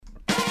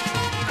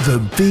The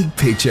Big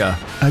Picture,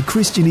 a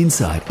Christian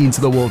insight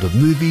into the world of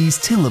movies,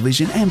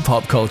 television and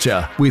pop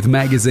culture with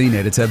magazine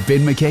editor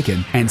Ben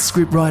McEachen and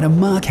scriptwriter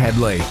Mark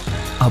Hadley.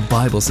 A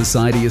Bible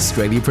Society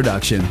Australia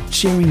production,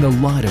 sharing the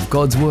light of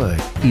God's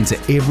Word into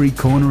every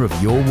corner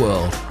of your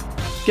world.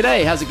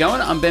 G'day, how's it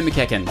going? I'm Ben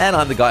McEachen. And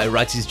I'm the guy who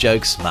writes his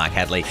jokes, Mark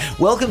Hadley.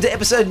 Welcome to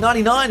episode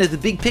 99 of The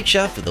Big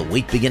Picture for the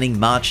week beginning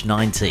March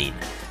 19.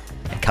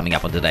 And coming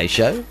up on today's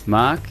show...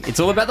 Mark,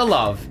 it's all about the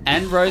love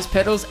and rose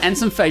petals and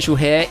some facial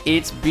hair.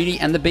 It's Beauty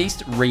and the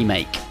Beast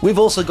remake. We've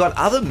also got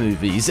other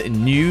movies,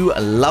 New,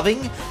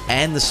 Loving,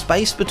 and The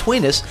Space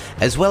Between Us,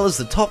 as well as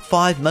the top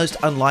 5 most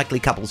unlikely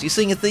couples. You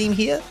seeing a theme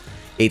here?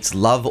 It's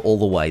love all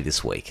the way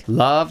this week.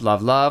 Love,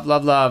 love, love,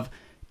 love, love.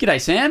 G'day,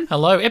 Sam.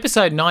 Hello,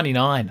 episode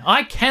 99.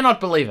 I cannot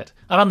believe it.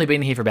 I've only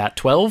been here for about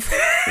 12,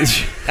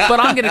 but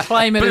I'm going to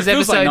claim it as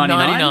episode like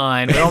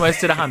 99. We're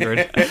almost at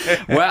 100.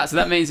 Wow, so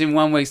that means in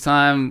 1 week's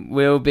time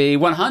we'll be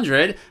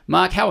 100.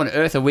 Mark, how on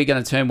earth are we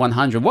going to turn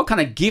 100? What kind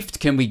of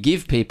gift can we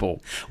give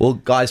people? Well,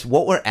 guys,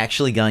 what we're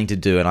actually going to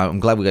do, and I'm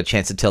glad we got a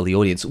chance to tell the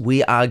audience,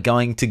 we are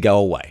going to go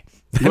away.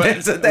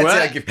 That's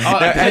our gift. Oh,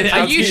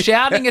 are you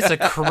shouting us a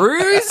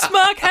cruise,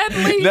 Mark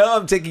Hadley? No,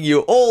 I'm taking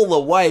you all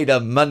the way to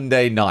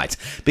Monday night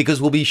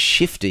because we'll be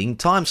shifting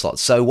time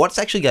slots. So what's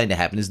actually going to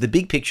happen is The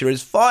Big Picture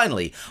is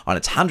finally, on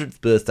its 100th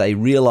birthday,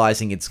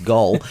 realising its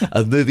goal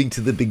of moving to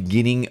the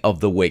beginning of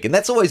the week. And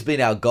that's always been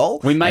our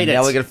goal. We made it.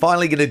 Now we're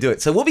finally going to do it.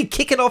 So we'll be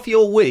kicking off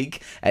your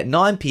week at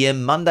 9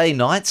 p.m. Monday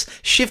nights.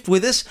 Shift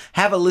with us.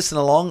 Have a listen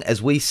along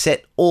as we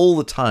set all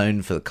the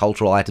tone for the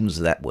cultural items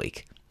of that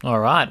week. All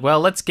right,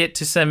 well, let's get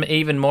to some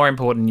even more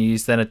important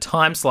news than a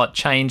time slot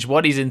change.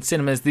 What is in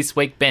cinemas this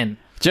week, Ben?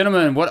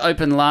 Gentlemen, what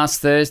opened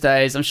last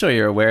Thursdays, I'm sure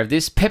you're aware of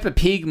this, Peppa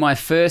Pig, My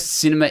First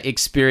Cinema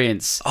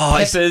Experience.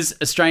 Peppa's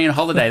Australian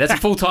Holiday. That's a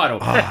full title.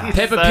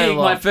 Peppa Pig,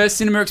 My First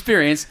Cinema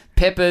Experience,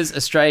 Peppa's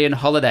Australian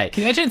Holiday.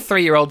 Can you imagine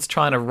 3-year-olds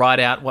trying to write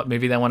out what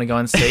movie they want to go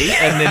and see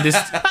and then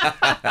just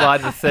by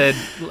the third...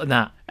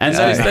 Nah. And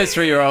those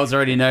 3-year-olds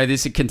already know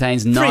this. It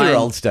contains 9...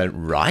 3-year-olds don't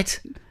write.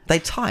 They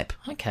type.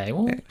 Okay,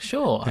 well,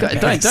 sure.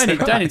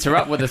 Don't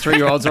interrupt what the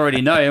 3-year-olds already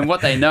know. And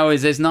what they know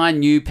is there's 9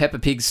 new Peppa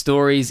Pig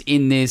stories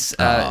in this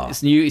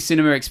new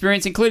cinema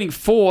experience, including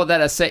 4 that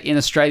are set in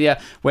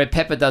Australia, where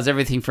Peppa does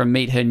everything from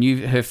meet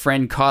her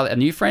friend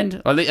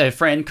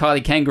Kylie,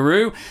 Kylie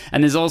Kangaroo,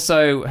 and there's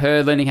also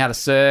her learning how to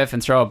surf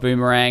and throw a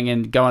boomerang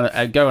and go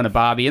on a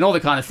Barbie and all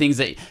the kind of things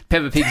that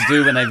Peppa Pigs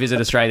do when they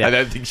visit Australia. I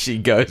don't think she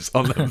goes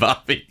on the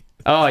Barbie.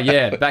 Oh,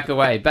 yeah. Back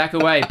away.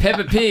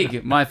 Peppa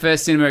Pig, My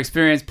First Cinema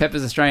Experience,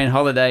 Peppa's Australian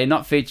Holiday,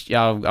 not featured...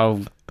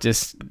 No.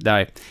 It's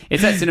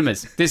at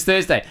cinemas this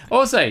Thursday.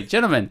 Also,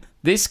 gentlemen,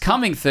 this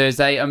coming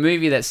Thursday, a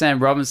movie that Sam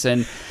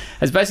Robinson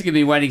has basically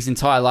been waiting his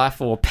entire life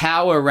for,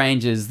 Power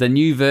Rangers, the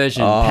new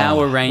version,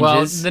 Power Rangers. Well,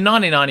 the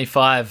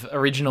 1995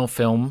 original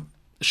film,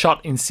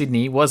 shot in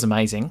Sydney, was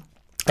amazing.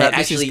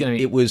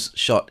 It was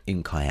shot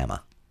in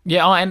Kiama.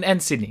 Yeah,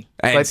 and Sydney.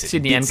 Both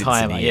Sydney and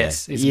Kiama,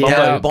 yes. It's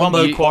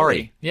Bombo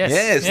Quarry.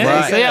 Yes.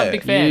 Right. So, yeah, I'm a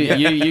big fan.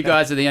 You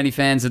guys are the only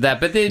fans of that.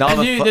 But there's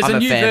a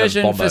new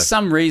version for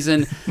some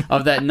reason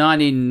of that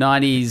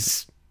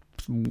 1990s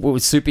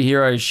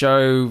superhero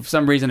show. For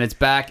some reason it's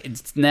back.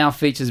 It now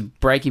features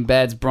Breaking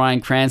Bad's Bryan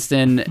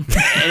Cranston.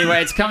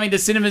 Anyway, it's coming to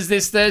cinemas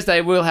this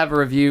Thursday. We'll have a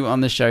review on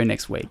the show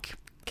next week.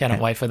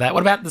 Cannot wait for that.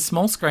 What about the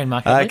small screen,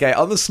 Mark? Okay,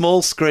 on the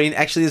small screen,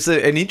 actually, there's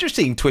an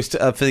interesting twist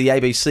for the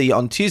ABC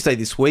on Tuesday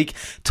this week.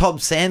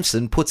 Todd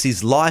Sampson puts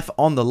his life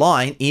on the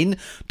line in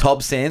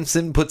Todd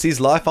Sampson Puts His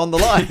Life on the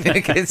Line.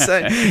 Okay, so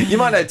you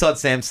might know Todd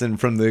Sampson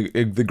from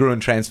the Gruen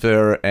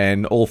transfer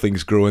and all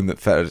things Gruen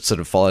that sort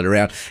of followed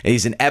around.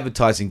 He's an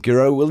advertising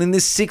guru. Well, in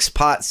this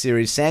 6-part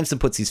series, Sampson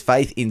puts his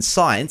faith in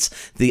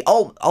science, the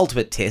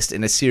ultimate test,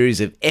 in a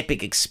series of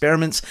epic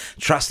experiments,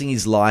 trusting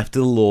his life to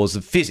the laws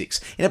of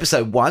physics. In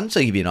episode 1, so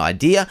you give you an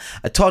idea,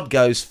 Todd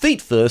goes feet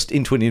first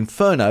into an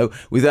inferno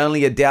with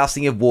only a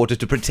dousing of water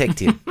to protect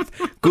him.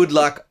 Good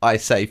luck, I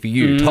say, for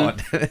you,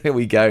 Todd. There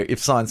we go, if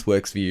science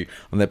works for you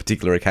on that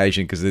particular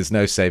occasion, because there's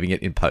no saving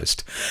it in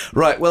post.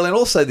 Right, well, and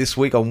also this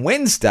week on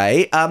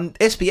Wednesday,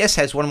 SBS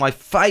has one of my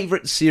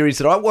favourite series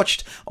that I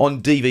watched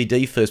on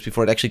DVD first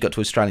before it actually got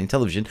to Australian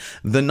television,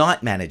 The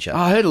Night Manager.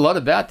 I heard a lot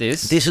about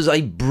this. This is a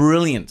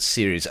brilliant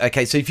series.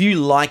 Okay, so if you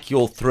like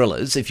your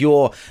thrillers, if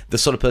you're the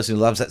sort of person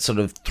who loves that sort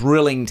of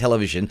thrilling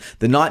television,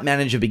 The Night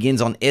Manager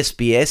begins on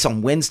SBS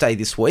on Wednesday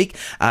this week.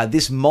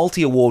 This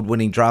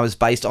multi-award-winning drama is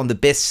based on the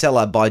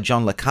bestseller by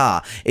John le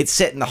Carre. It's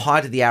set in the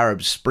height of the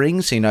Arab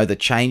Spring, so you know the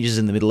changes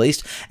in the Middle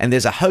East, and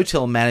there's a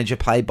hotel manager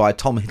played by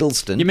Tom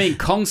Hiddleston. You mean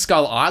Kong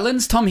Skull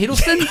Island's Tom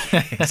Hiddleston?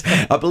 Yes.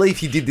 I believe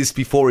he did this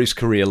before his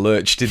career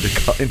lurched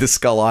into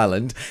Skull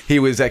Island. He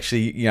was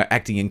actually,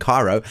 acting in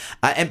Cairo,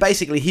 and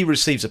basically he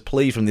receives a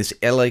plea from this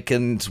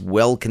elegant,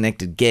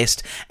 well-connected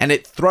guest, and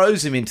it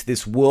throws him into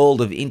this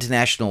world of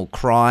international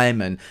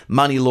crime and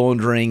money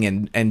laundering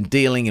and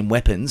dealing in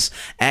weapons,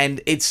 and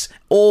it's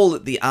all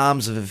at the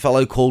arms of a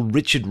fellow called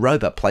Richard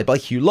Roebuck, played by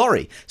Hugh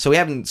Laurie. So we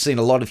haven't seen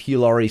a lot of Hugh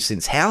Laurie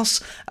since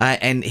House,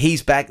 and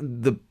he's back.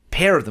 The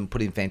pair of them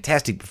put in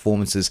fantastic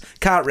performances.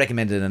 Can't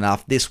recommend it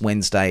enough. This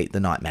Wednesday, The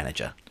Night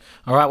Manager.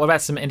 All right, what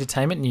about some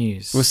entertainment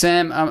news? Well,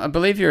 Sam, I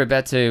believe you're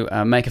about to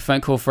make a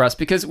phone call for us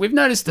because we've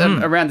noticed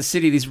around the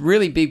city these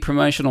really big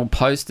promotional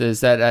posters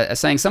that are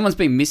saying someone's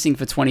been missing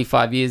for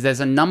 25 years. There's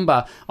a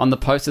number on the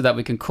poster that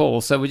we can call,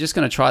 so we're just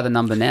going to try the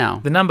number now.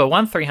 The number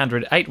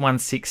 1300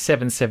 816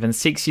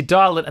 776. You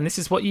dial it, and this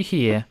is what you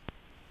hear.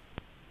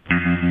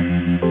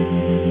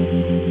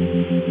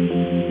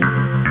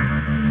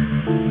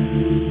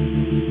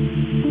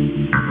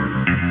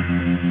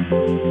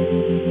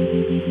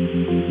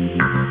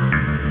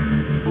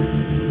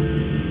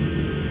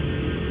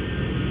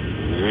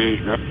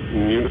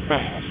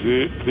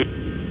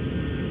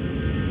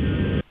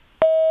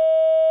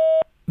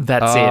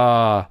 That's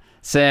it.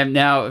 Sam,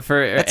 now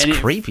That's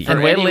creepy.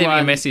 And we're leaving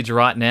a message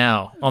right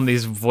now on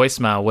this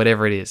voicemail,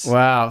 whatever it is.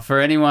 Wow. For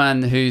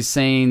anyone who's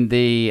seen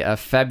the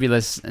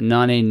fabulous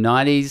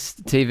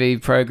 1990s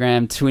TV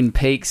program Twin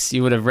Peaks,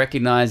 you would have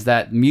recognized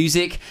that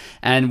music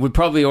and would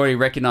probably already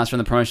recognize from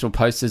the promotional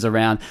posters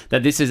around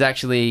that this is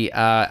actually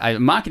a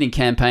marketing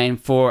campaign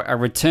for a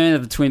return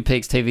of the Twin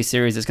Peaks TV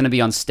series that's going to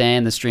be on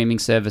Stan, the streaming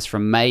service,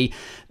 from May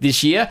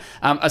this year.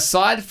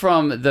 Aside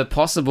from the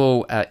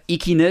possible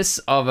ickiness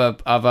of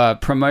a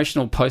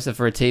promotional poster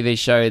for a TV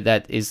show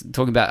that is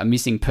talking about a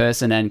missing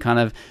person and kind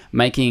of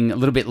making a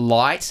little bit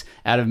light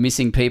out of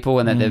missing people,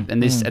 and that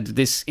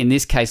in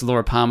this case,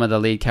 Laura Palmer, the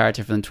lead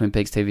character from the Twin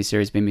Peaks TV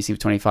series, has been missing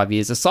for 25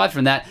 years. Aside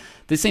from that,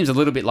 this seems a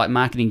little bit like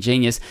marketing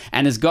genius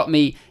and has got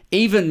me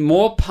even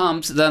more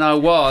pumped than I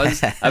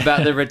was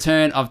about the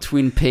return of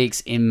Twin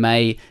Peaks in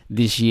May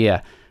this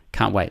year.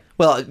 Can't wait.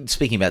 Well,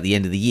 speaking about the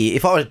end of the year,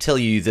 if I were to tell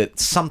you that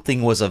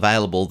something was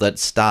available that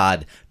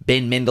starred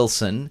Ben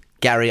Mendelsohn,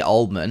 Gary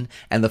Oldman,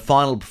 and the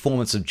final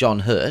performance of John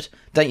Hurt,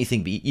 don't you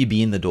think you'd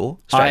be in the door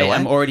straight away? I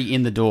am already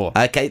in the door.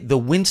 Okay, the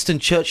Winston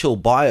Churchill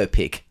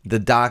biopic, The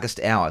Darkest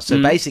Hour.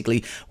 So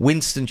basically,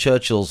 Winston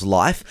Churchill's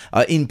life,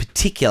 in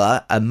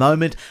particular, a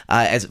moment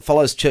as it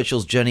follows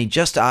Churchill's journey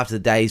just after the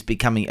days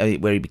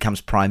where he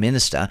becomes Prime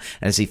Minister,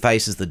 and as he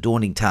faces the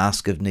daunting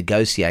task of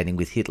negotiating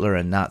with Hitler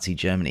and Nazi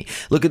Germany.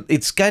 Look,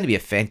 it's going to be a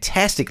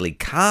fantastically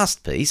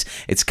cast piece.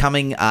 It's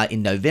coming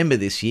in November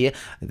this year.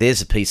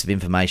 There's a piece of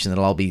information that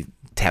I'll be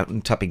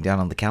tapping down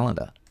on the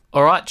calendar.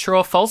 All right, true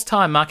or false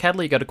time. Mark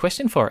Hadley, you got a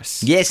question for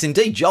us? Yes,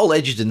 indeed. Joel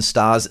Edgerton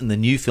stars in the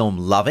new film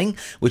Loving,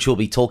 which we'll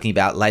be talking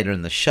about later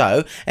in the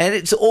show, and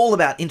it's all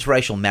about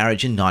interracial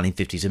marriage in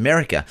 1950s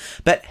America.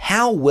 But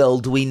how well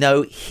do we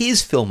know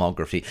his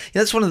filmography?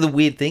 That's one of the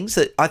weird things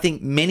that I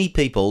think many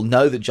people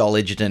know that Joel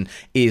Edgerton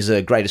is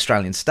a great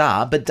Australian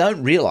star, but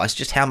don't realise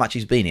just how much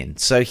he's been in.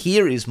 So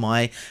here is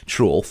my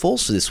true or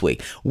false for this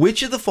week.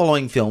 Which of the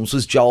following films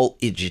was Joel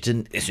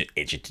Edgerton?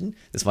 Edgerton?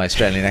 That's my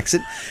Australian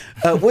accent.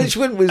 Which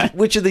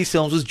of these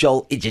films was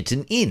Joel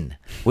Edgerton in?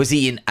 Was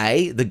he in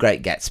A, The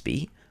Great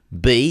Gatsby,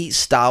 B,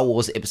 Star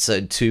Wars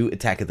Episode 2,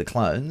 Attack of the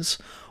Clones,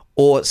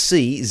 or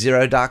C,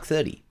 Zero Dark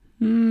 30?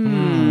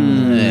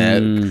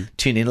 Tune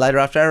in later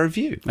after our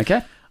review.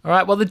 Okay. All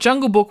right, well, The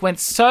Jungle Book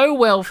went so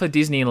well for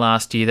Disney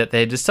last year that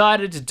they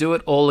decided to do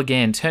it all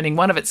again, turning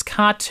one of its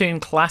cartoon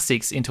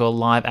classics into a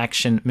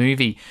live-action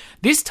movie.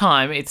 This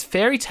time, it's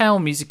fairy tale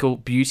musical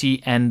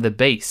Beauty and the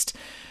Beast.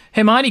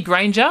 Hermione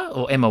Granger,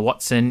 or Emma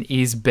Watson,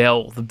 is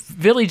Belle, the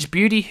village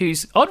beauty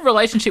whose odd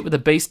relationship with the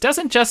Beast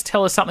doesn't just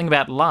tell us something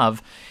about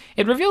love,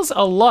 it reveals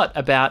a lot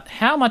about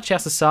how much our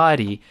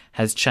society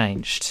has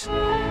changed.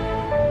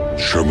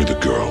 Show me the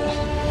girl.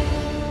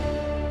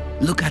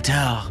 Look at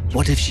her.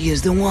 What if she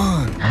is the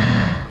one?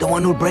 The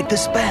one who'll break the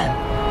spell?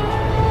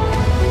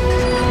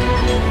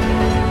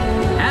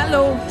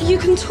 Hello. You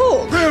can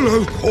talk?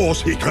 Well, of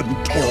course he can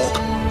talk.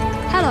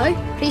 Hello.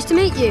 Pleased to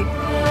meet you.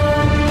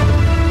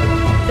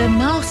 The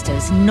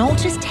Master's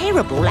not as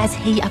terrible as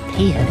he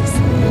appears.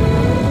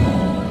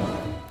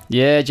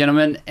 Yeah,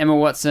 gentlemen, Emma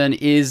Watson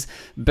is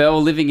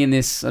Belle living in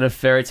this sort of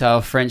fairy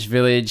tale French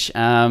village,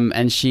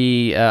 and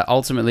she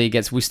ultimately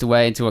gets whisked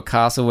away into a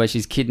castle where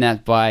she's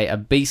kidnapped by a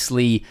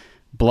beastly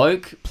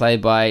bloke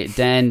played by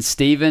Dan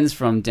Stevens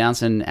from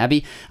Downton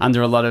Abbey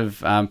under a lot of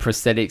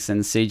prosthetics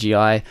and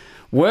CGI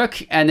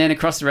work. And then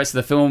across the rest of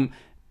the film,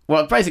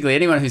 well, basically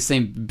anyone who's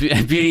seen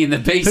Beauty and the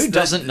Beast... Who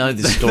doesn't know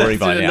this story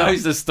by now?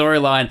 Knows the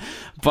storyline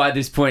by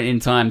this point in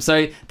time.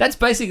 So that's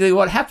basically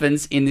what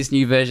happens in this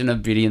new version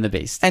of Beauty and the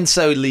Beast. And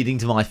so leading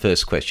to my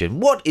first question,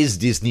 what is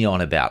Disney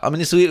on about? I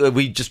mean, are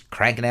we just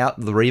cranking out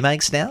the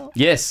remakes now?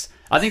 Yes.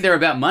 I think they're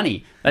about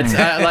money. That's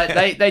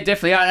like they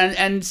definitely are,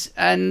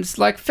 and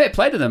like fair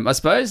play to them, I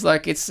suppose.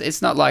 Like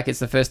it's not like it's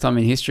the first time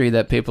in history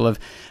that people have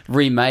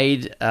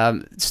remade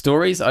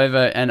stories over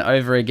and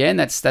over again.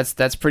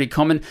 That's pretty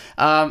common.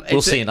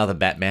 We'll see another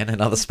Batman,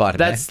 another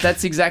Spider-Man.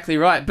 That's exactly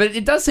right. But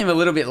it does seem a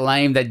little bit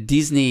lame that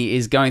Disney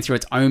is going through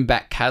its own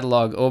back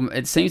catalogue, or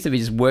it seems to be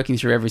just working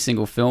through every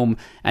single film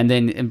and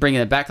then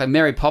bringing it back. Like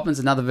Mary Poppins,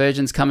 another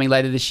version's coming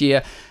later this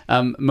year.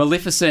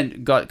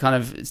 Maleficent got kind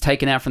of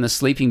taken out from the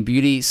Sleeping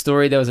Beauty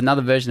story. There was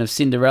another version of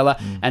Cinderella,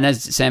 and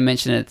as Sam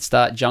mentioned at the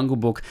start, Jungle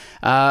Book.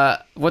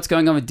 What's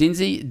going on with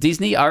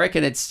Disney? I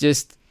reckon it's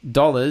just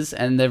dollars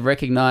and they've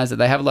recognized that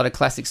they have a lot of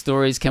classic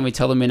stories. Can we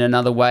tell them in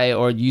another way,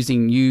 or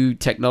using new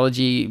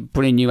technology,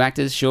 put in new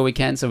actors? Sure we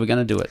can, so we're going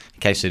to do it.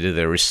 Okay, so do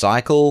they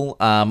recycle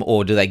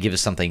or do they give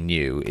us something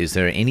new? Is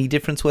there any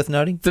difference worth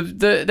noting?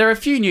 There are a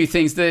few new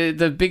things.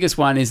 The biggest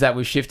one is that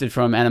we've shifted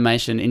from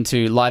animation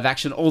into live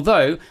action,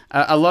 although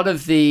a lot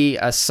of the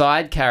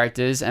side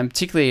characters, and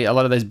particularly a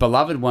lot of those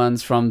beloved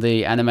ones from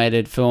the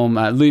animated film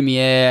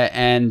Lumiere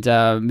and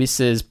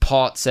Mrs.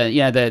 Potts, and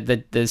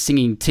the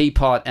singing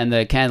teapot and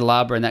the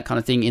candelabra and that kind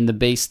of thing in the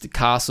Beast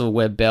castle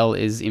where Belle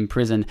is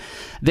imprisoned,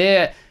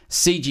 they're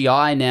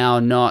CGI now,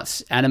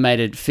 not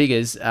animated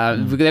figures.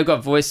 They've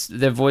got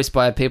they're voiced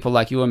by people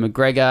like Ewan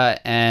McGregor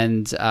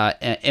and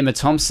Emma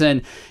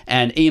Thompson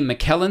and Ian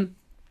McKellen.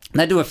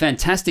 They do a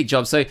fantastic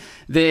job. So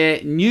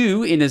they're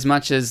new in as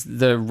much as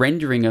the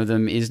rendering of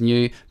them is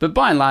new, but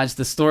by and large,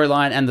 the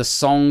storyline and the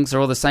songs are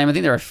all the same. I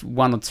think there are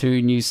 1 or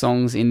 2 new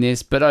songs in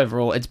this, but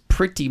overall, it's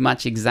pretty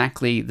much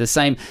exactly the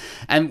same.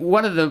 And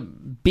one of the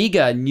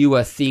bigger,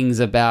 newer things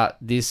about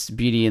this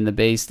Beauty and the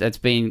Beast that's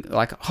been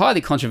like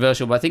highly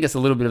controversial, but I think it's a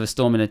little bit of a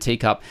storm in a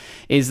teacup,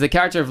 is the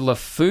character of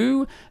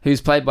LeFou,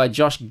 who's played by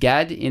Josh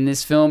Gad in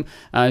this film.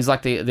 He's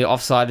like the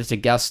offsider to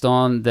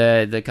Gaston,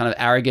 the kind of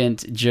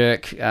arrogant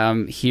jerk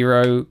hero,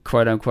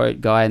 quote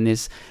unquote, guy in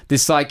this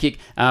sidekick,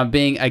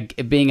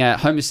 being a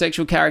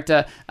homosexual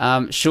character.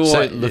 Sure,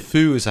 so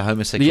LeFou is a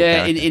homosexual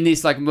character. in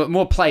this like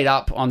more played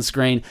up on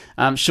screen.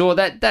 Sure,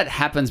 that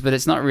happens, but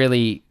it's not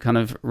really kind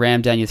of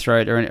rammed down your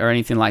throat or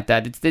anything like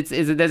that. There's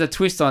a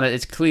twist on it.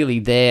 It's clearly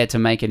there to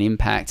make an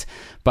impact.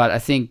 But I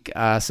think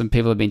some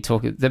people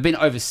they've been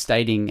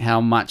overstating how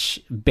much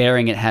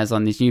bearing it has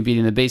on this new Beauty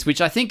and the Beast,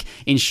 which I think,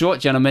 in short,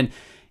 gentlemen,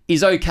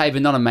 is okay,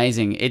 but not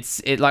amazing.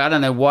 I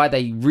don't know why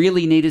they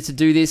really needed to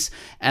do this.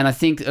 And I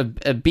think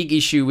a big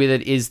issue with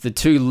it is the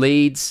 2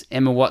 leads,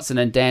 Emma Watson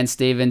and Dan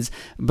Stevens.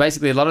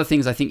 Basically, a lot of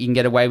things I think you can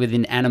get away with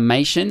in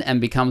animation and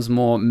becomes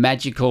more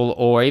magical,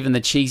 or even the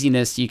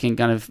cheesiness you can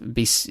kind of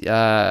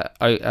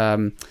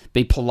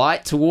be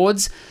polite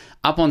towards.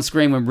 Up on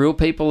screen when real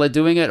people are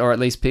doing it, or at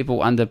least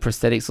people under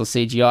prosthetics or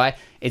CGI,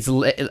 it's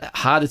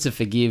harder to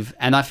forgive.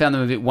 And I found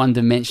them a bit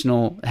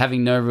one-dimensional,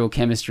 having no real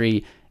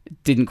chemistry.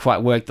 Didn't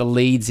quite work, the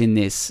leads in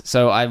this.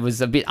 So I was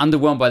a bit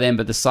underwhelmed by them,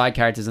 but the side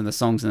characters and the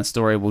songs and the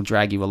story will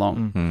drag you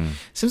along. Mm-hmm.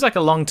 Seems like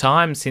a long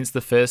time since the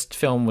first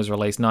film was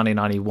released,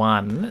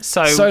 1991.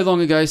 So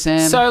long ago,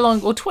 Sam. So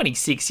long, or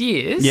 26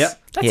 years.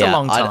 Yep. That's a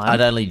long time. I'd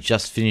only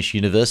just finished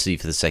university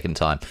for the second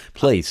time.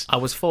 Please. I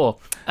was 4.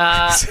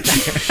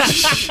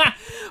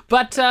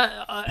 But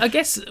I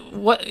guess,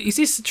 what is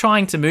this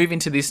trying to move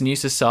into this new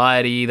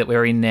society that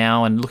we're in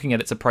now and looking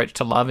at its approach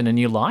to love in a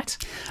new light?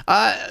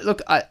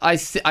 Look, I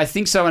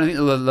think so, and I think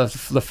the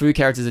LeFou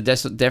character is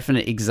a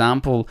definite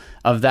example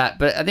of that.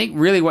 But I think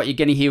really what you're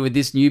getting here with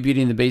this new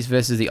Beauty and the Beast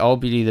versus the old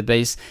Beauty and the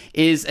Beast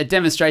is a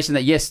demonstration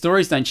that, yes,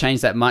 stories don't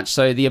change that much,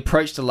 so the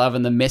approach to love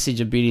and the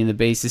message of Beauty and the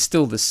Beast is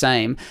still the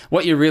same.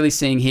 What you're really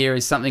seeing here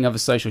is something of a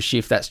social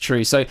shift, that's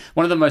true. So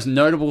one of the most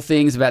notable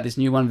things about this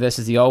new one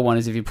versus the old one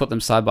is, if you put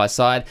them side by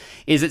side,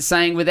 is it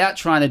saying, without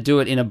trying to do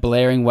it in a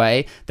blaring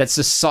way, that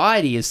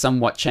society has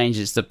somewhat changed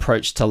its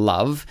approach to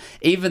love,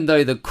 even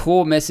though the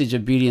core message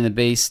of Beauty and the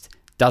Beast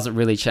doesn't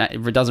really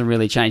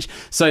change.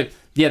 So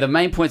yeah, the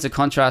main points of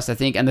contrast, I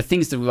think, and the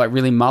things to like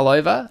really mull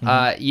over,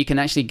 you can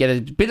actually get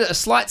a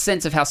slight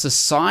sense of how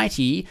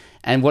society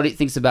and what it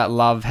thinks about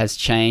love has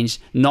changed,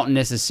 not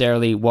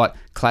necessarily what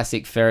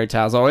classic fairy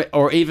tales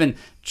or even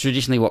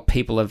traditionally what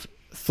people have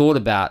thought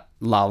about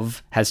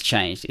love has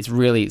changed. It's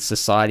really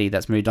society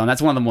that's moved on.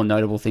 That's one of the more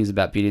notable things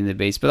about Beauty and the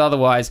Beast. But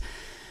otherwise,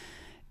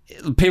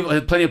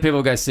 plenty of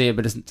people go see it,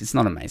 but it's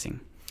not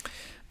amazing.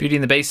 Beauty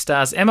and the Beast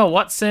stars Emma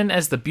Watson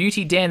as the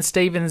Beauty, Dan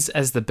Stevens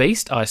as the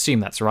Beast. I assume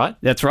that's right.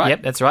 That's right.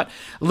 Yep, that's right.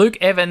 Luke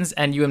Evans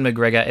and Ewan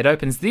McGregor. It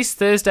opens this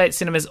Thursday at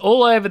cinemas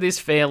all over this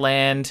fair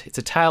land. It's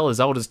a tale as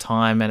old as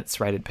time, and it's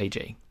rated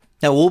PG.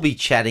 Now, we'll be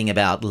chatting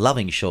about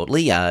Loving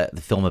shortly,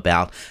 the film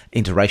about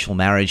interracial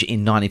marriage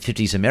in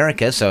 1950s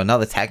America, so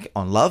another tack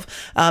on love.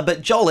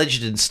 But Joel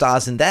Edgerton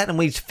stars in that, and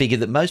we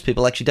figured that most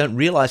people actually don't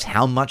realise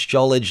how much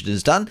Joel Edgerton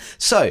has done.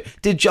 So,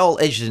 did Joel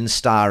Edgerton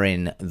star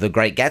in The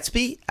Great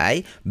Gatsby?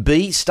 A.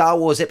 B. Star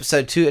Wars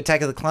Episode 2,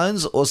 Attack of the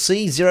Clones? Or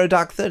C. Zero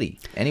Dark 30?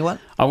 Anyone?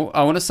 I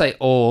want to say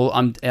all.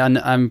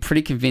 I'm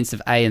pretty convinced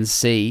of A and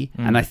C,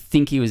 and I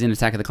think he was in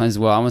Attack of the Clones as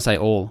well. I want to say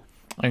all.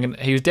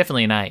 He was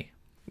definitely an A.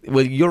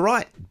 Well, you're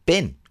right,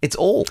 Ben. It's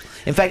all.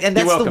 In fact, and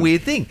that's the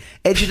weird thing.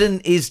 Edgerton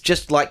is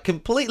just like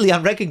completely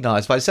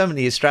unrecognised by so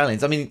many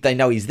Australians. I mean, they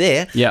know he's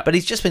there, but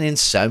he's just been in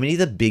so many of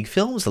the big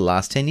films the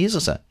last 10 years or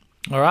so.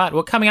 All right,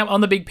 well, coming up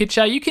on The Big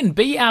Picture, you can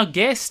be our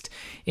guest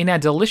in our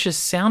delicious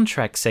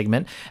soundtrack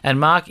segment, and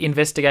Mark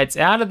investigates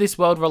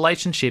out-of-this-world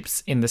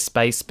relationships in the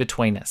space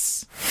between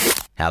us.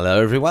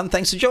 Hello, everyone.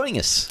 Thanks for joining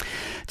us.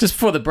 Just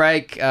before the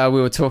break,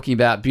 we were talking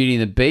about Beauty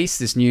and the Beast,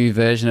 this new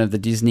version of the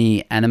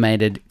Disney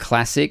animated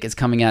classic. It's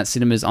coming out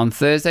cinemas on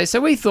Thursday,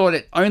 so we thought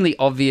it only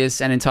obvious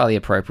and entirely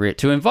appropriate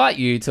to invite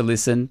you to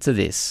listen to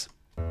this.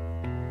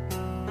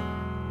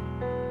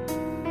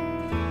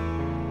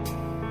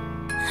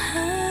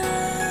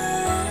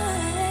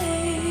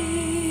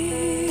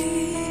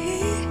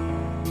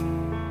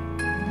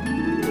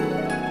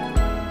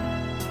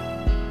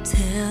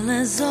 tale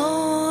as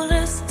old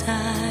as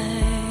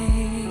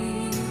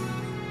time,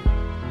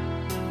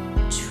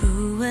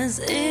 true as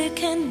it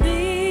can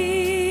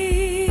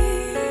be.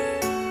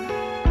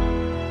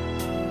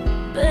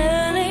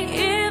 Barely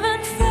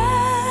even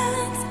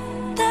friends,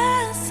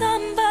 that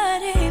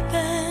somebody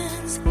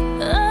bends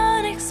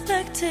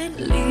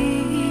unexpectedly.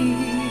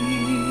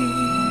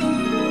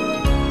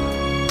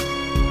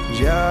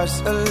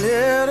 Just a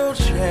little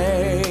change,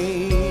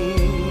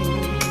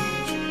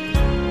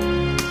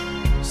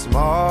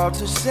 small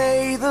to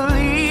say the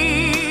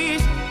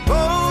least,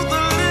 both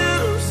a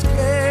little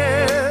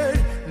scared,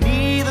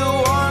 neither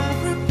one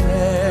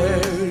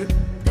prepared.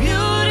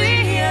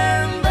 Beauty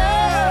and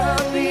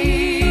the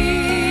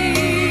Beast,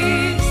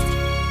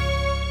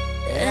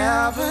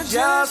 ever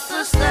just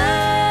the same,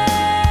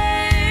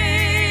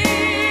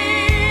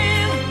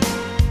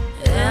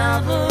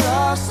 ever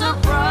a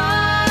surprise.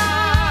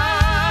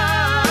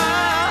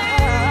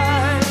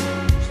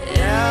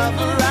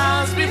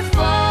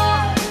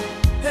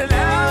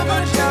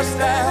 Just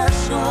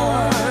as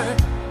sure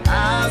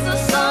as the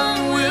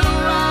sun will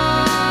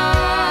rise.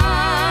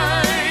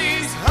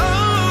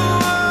 Oh,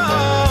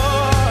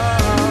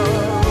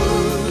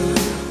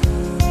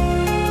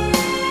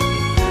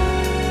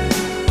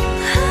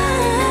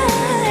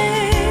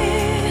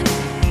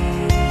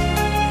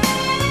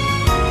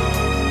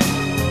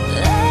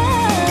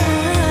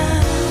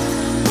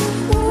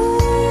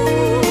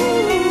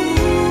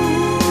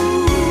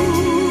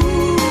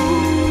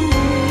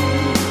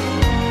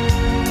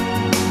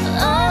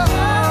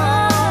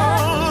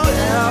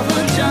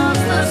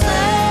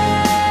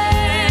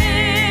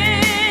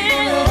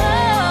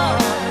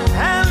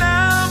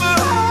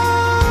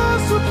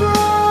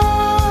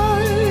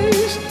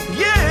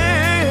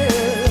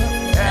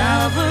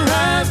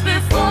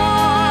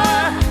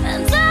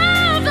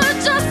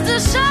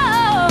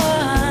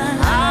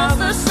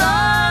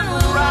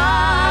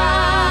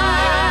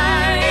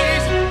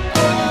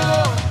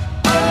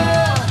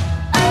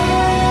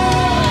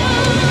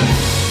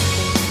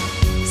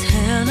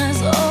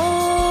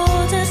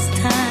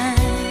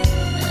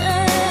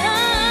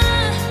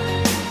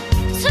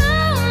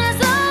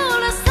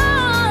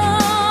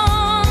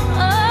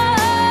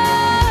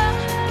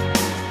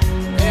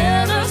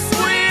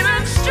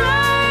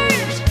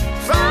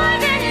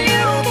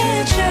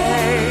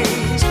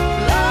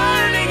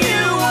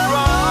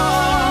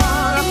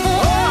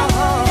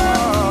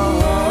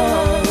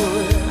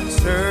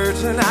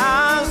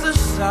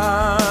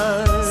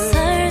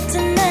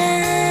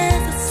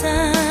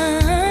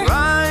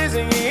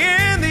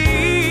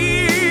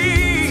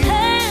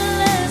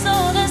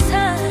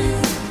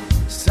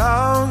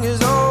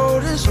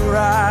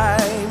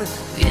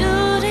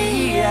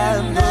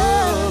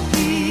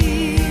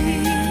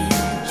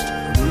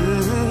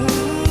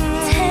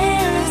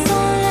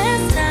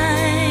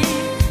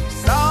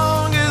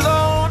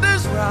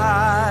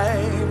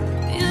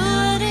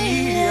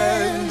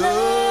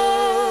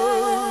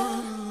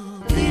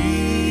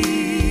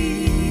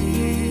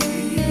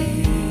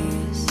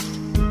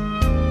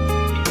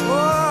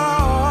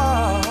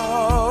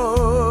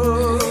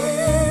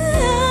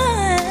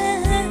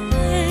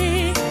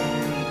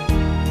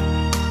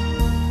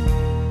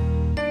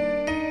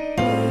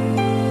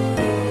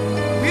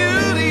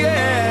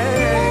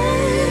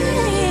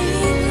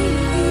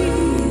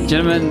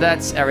 Gentlemen,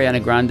 that's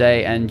Ariana Grande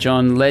and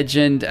John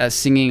Legend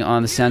singing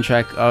on the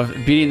soundtrack of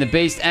Beauty and the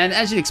Beast. And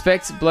as you'd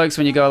expect, blokes,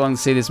 when you go along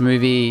to see this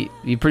movie,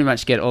 you pretty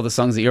much get all the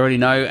songs that you already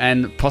know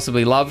and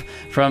possibly love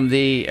from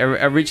the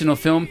original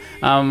film.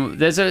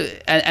 There's a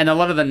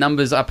lot of the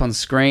numbers up on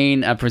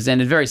screen are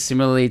presented very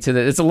similarly to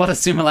there's a lot of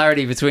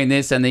similarity between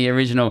this and the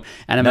original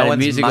animated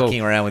musical. No one's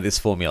mucking around with this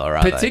formula,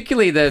 are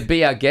Particularly the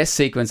Be Our Guest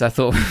sequence, I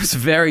thought was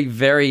very,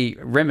 very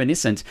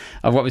reminiscent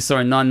of what we saw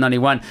in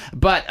 991.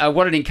 But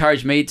what it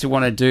encouraged me to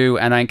want to do,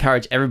 and I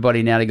encourage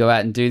everybody now to go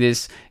out and do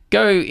this,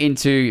 go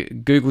into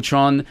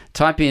Googletron,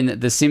 type in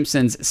The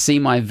Simpsons See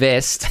My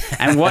Vest,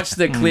 and watch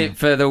the clip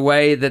for the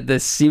way that The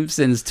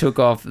Simpsons took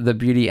off the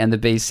Beauty and the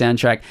Beast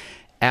soundtrack.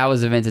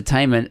 Hours of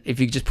entertainment, if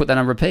you just put that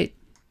on repeat.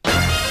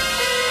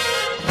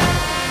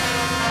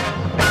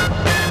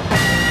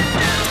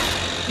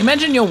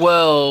 Imagine your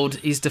world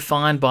is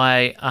defined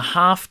by a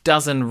half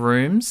dozen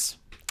rooms,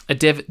 a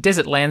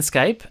desert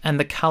landscape, and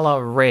the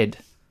colour red.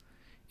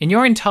 In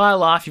your entire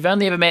life, you've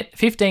only ever met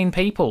 15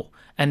 people,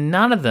 and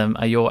none of them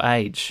are your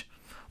age.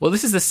 Well,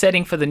 this is the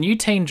setting for the new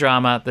teen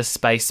drama, The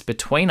Space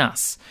Between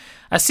Us.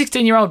 A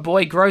 16-year-old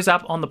boy grows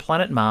up on the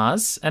planet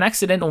Mars, an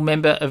accidental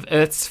member of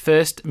Earth's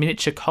first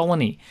miniature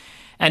colony,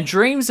 and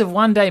dreams of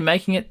one day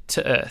making it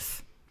to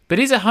Earth. But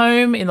is a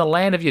home in the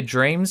land of your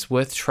dreams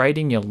worth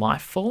trading your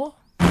life for?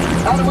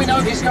 How do we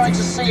know he's going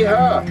to see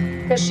her?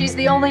 Because she's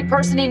the only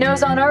person he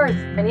knows on Earth,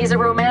 and he's a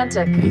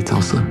romantic. Hey,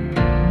 Tulsa.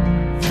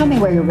 Tell me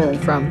where you're really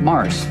from.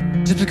 Mars.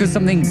 Just because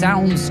something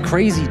sounds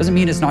crazy doesn't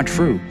mean it's not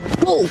true.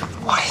 Whoa!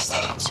 What is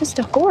that? It's just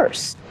a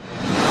horse.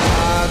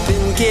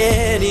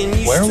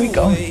 Where are we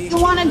going? You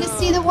wanted to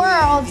see the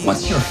world.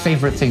 What's your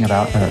favorite thing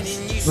about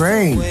Earth?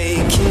 Rain.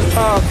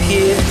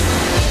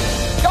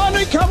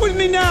 Johnny, come with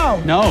me now!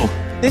 No.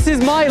 This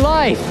is my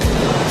life.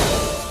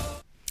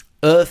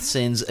 Earth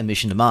sends a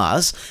mission to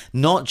Mars,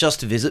 not just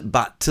to visit,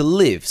 but to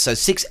live. So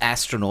 6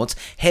 astronauts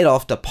head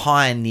off to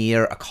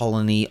pioneer a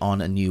colony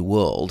on a new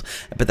world,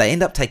 but they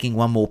end up taking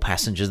one more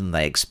passenger than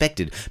they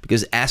expected,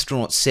 because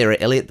astronaut Sarah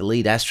Elliott, the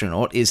lead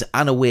astronaut, is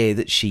unaware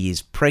that she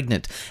is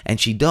pregnant, and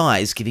she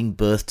dies giving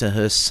birth to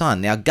her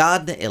son. Now,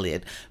 Gardner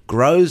Elliott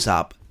grows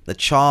up the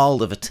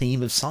child of a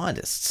team of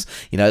scientists,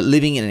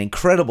 living an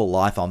incredible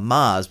life on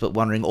Mars, but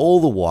wondering all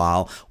the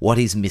while what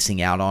he's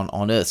missing out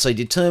on Earth. So he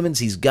determines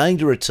he's going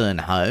to return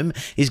home.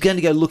 He's going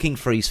to go looking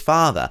for his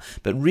father,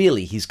 but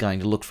really he's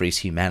going to look for his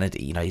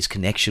humanity, his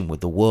connection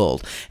with the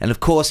world. And of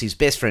course, his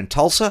best friend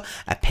Tulsa,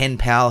 a pen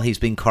pal he's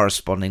been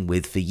corresponding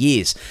with for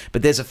years.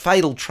 But there's a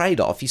fatal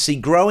trade-off. You see,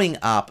 growing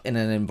up in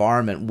an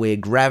environment where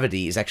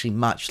gravity is actually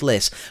much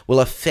less will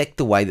affect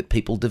the way that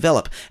people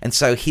develop. And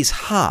so his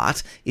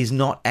heart is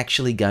not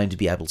actually going to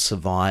be able to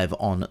survive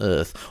on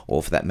Earth,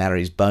 or for that matter,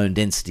 his bone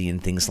density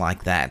and things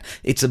like that.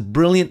 It's a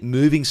brilliant,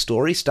 moving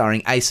story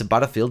starring Asa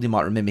Butterfield. You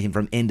might remember him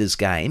from Ender's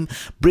Game.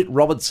 Britt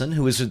Robertson,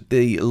 who was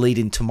the lead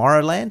in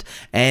Tomorrowland,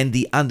 and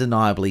the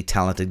undeniably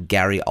talented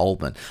Gary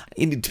Oldman.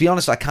 To be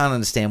honest, I can't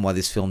understand why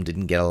this film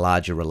didn't get a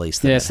larger release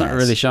than it's not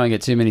really showing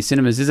at too many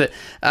cinemas, is it?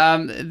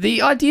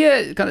 The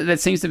idea that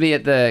seems to be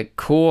at the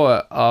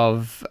core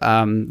of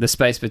The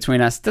Space Between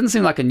Us doesn't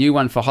seem like a new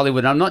one for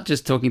Hollywood. I'm not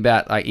just talking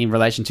about like in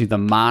relation to The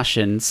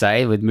Martian,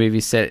 say, with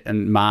movies set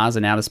in Mars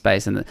and outer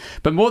space,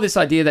 but more this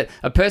idea that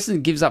a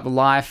person gives up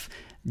life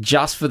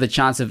just for the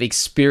chance of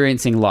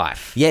experiencing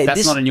life. Yeah,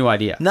 that's not a new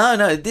idea. No,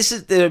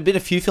 there have been a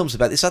few films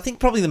about this. I think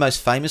probably the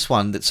most famous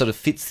one that sort of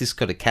fits this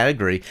kind of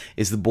category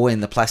is The Boy in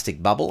the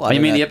Plastic Bubble.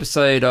 You mean the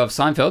episode of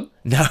Seinfeld?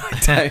 No, I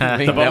don't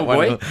mean The Bubble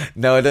Boy?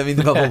 No, I don't mean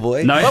The Bubble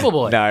Boy. No? Bubble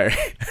Boy? No.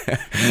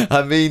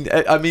 I mean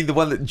the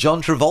one that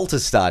John Travolta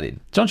starred in.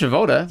 John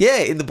Travolta? Yeah,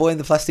 in The Boy in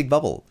the Plastic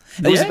Bubble.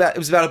 It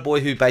was about a boy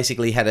who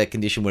basically had a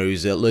condition where he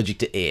was allergic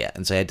to air,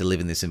 and so he had to live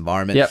in this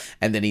environment. Yep.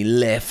 And then he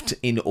left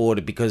in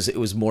order because it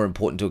was more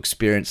important to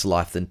experience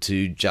life than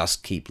to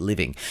just keep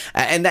living.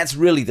 And that's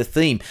really the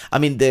theme. I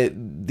mean,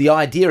 the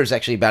idea is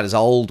actually about as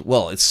old,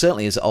 well, it's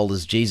certainly as old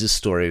as Jesus'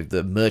 story of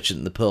the merchant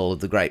and the pearl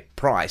of the great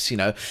price.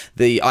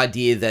 The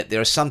idea that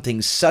there are some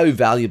things so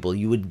valuable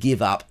you would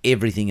give up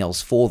everything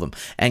else for them.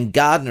 And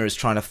Gardner is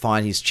trying to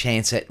find his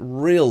chance at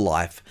real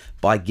life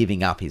by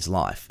giving up his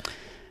life.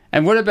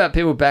 And what about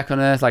people back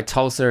on Earth, like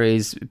Tulsa,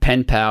 his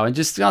pen pal, and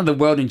just the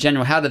world in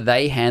general? How do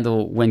they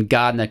handle when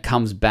Gardner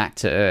comes back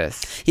to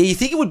Earth? Yeah, you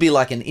think it would be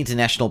like an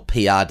international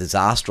PR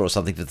disaster or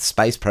something for the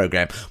space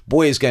program.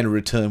 Boy is going to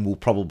return, will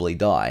probably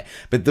die.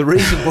 But the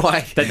reason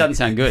why... That doesn't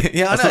sound good.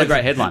 Yeah, that's not a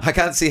great headline. I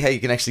can't see how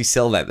you can actually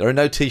sell that. There are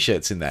no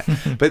T-shirts in that.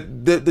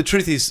 But the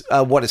truth is,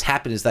 what has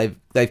happened is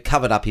they've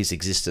covered up his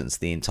existence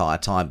the entire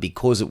time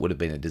because it would have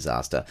been a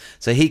disaster.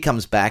 So he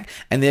comes back,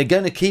 and they're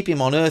going to keep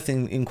him on Earth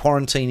in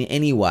quarantine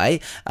anyway,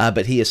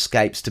 but he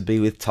escapes to be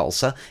with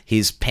Tulsa,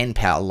 his pen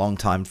pal,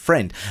 longtime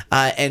friend.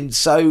 And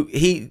so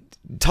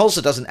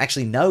Tulsa doesn't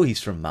actually know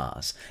he's from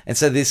Mars. And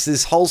so there's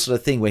this whole sort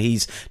of thing where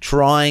he's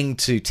trying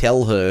to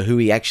tell her who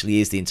he actually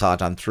is the entire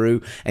time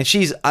through. And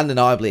she's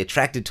undeniably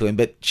attracted to him,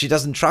 but she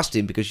doesn't trust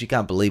him because she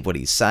can't believe what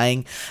he's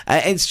saying.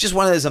 And it's just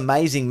one of those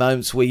amazing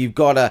moments where you've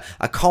got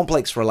a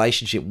complex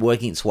relationship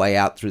working its way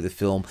out through the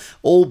film,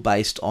 all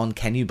based on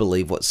can you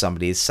believe what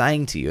somebody is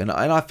saying to you? And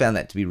I found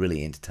that to be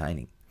really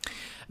entertaining.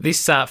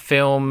 This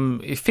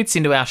film, it fits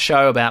into our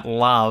show about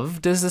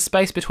love. Does The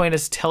Space Between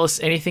Us tell us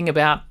anything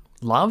about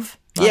love?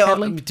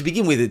 To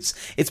begin with,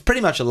 it's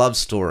pretty much a love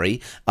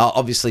story,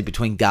 obviously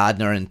between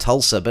Gardner and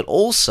Tulsa, but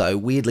also,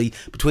 weirdly,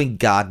 between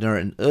Gardner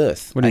and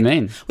Earth. What do you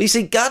mean? Well, you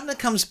see, Gardner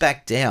comes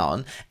back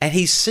down, and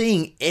he's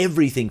seeing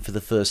everything for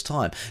the first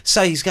time.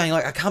 So he's going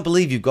like, I can't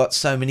believe you've got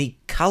so many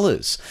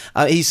colours.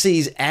 He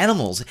sees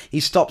animals.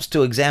 He stops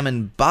to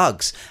examine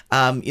bugs.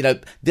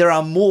 There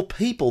are more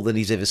people than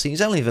he's ever seen.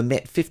 He's only ever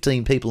met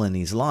 15 people in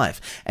his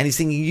life. And he's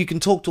thinking, you can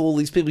talk to all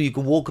these people, you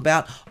can walk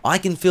about. I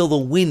can feel the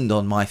wind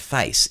on my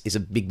face is a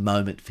big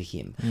moment for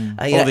him.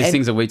 All these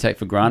things that we take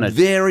for granted.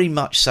 Very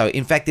much so.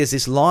 In fact, there's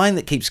this line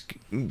that keeps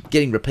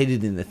getting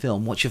repeated in the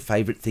film, what's your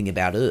favourite thing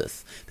about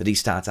Earth? That he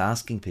starts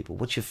asking people,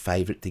 what's your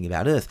favourite thing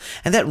about Earth?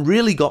 And that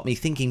really got me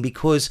thinking,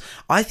 because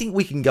I think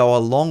we can go a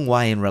long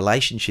way in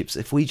relationships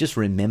if we just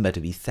remember to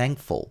be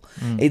thankful.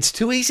 It's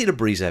too easy to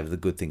breeze over the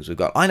good things we've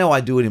got. I know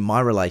I do it in my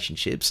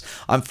relationships.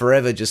 I'm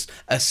forever just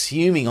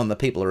assuming on the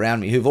people around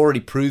me who've already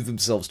proved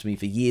themselves to me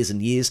for years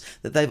and years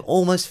that they've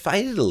almost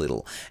faded a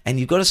little. And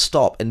you've got to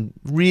stop and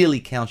really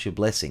count your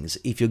blessings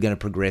if you're going to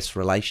progress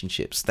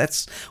relationships.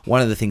 That's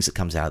one of the things that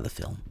comes out of the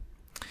film.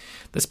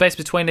 The Space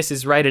Between Us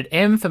is rated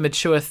M for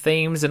mature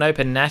themes and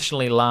opened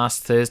nationally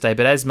last Thursday.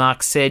 But as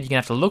Mark said, you're going to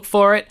have to look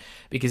for it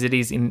because it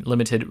is in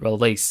limited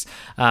release.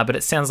 But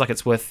it sounds like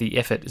it's worth the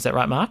effort. Is that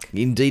right, Mark?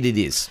 Indeed it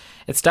is.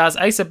 It stars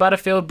Asa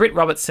Butterfield, Britt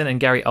Robertson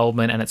and Gary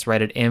Oldman, and it's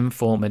rated M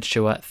for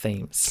mature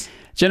themes.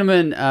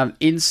 Gentlemen,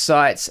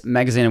 Insights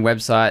magazine and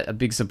website are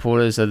big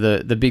supporters of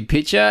the big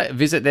picture.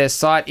 Visit their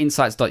site,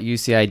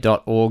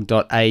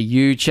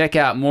 insights.uca.org.au. Check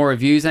out more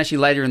reviews. Actually,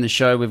 later in the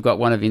show, we've got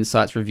one of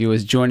Insights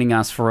reviewers joining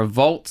us for a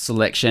vault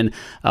selection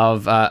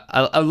of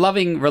a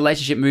loving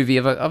relationship movie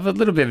of a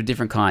little bit of a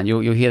different kind.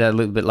 You'll hear that a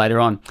little bit later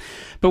on.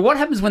 But what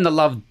happens when the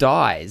love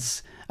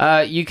dies?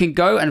 You can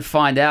go and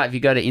find out if you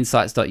go to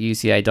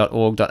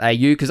insights.uca.org.au,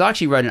 because I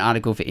actually wrote an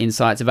article for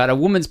Insights about a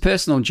woman's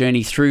personal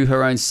journey through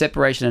her own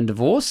separation and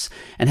divorce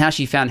and how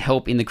she found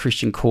help in the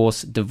Christian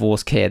course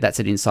Divorce Care. That's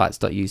at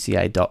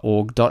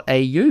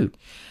insights.uca.org.au.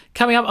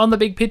 Coming up on The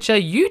Big Picture,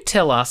 you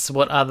tell us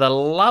what are the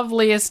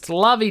loveliest,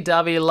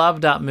 lovey-dovey,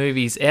 loved-up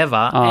movies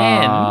ever.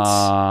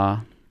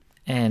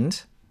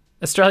 And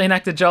Australian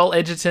actor Joel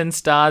Edgerton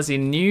stars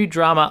in new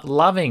drama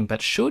Loving,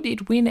 but should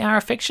it win our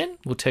affection?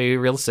 We'll tell you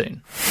real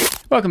soon.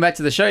 Welcome back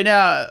to the show.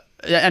 Now,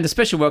 and a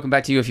special welcome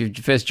back to you if you're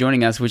first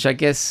joining us, which I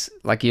guess,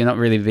 like, you're not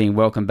really being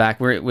welcome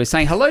back. We're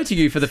saying hello to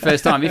you for the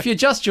first time. If you're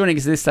just joining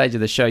us at this stage of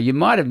the show, you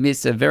might have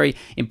missed a very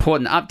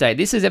important update.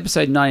 This is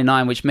episode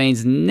 99, which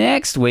means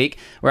next week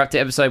we're up to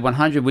episode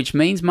 100, which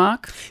means,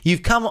 Mark?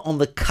 You've come on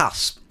the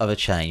cusp of a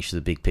change to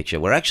the big picture.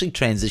 We're actually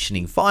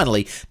transitioning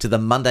finally to the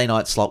Monday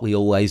night slot we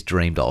always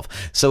dreamed of.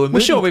 So we're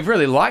sure, we've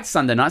really liked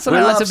Sunday nights.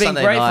 Sunday nights have been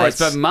great for us,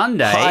 but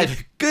Monday...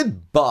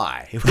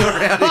 Goodbye. We're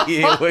out of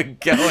here. We're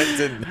going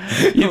to...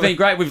 You've been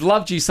great. We've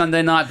loved you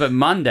Sunday night, but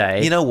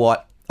Monday... You know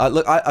what?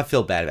 I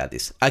feel bad about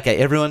this. Okay,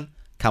 everyone,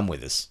 come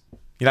with us.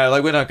 You know,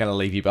 like, we're not going to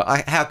leave you,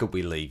 but how could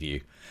we leave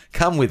you?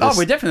 Come with us. Oh,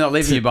 we're definitely not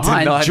leaving you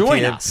behind.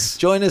 Join us.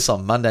 Join us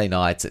on Monday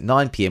nights at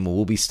 9 p.m. where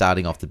we'll be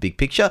starting off the big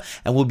picture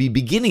and we'll be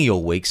beginning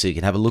your week so you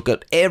can have a look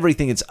at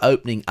everything that's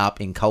opening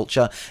up in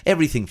culture,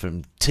 everything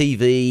from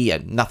TV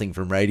and nothing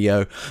from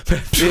radio,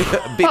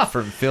 a bit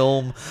from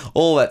film,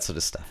 all that sort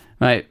of stuff.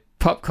 Mate,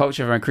 pop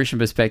culture from a Christian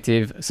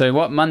perspective. So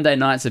what, Monday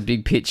night's a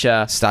big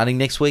picture? Starting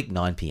next week,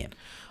 9 p.m.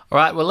 All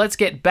right, well, let's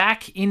get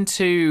back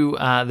into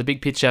the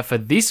big picture for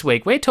this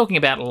week. We're talking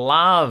about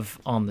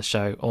love on the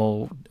show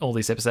all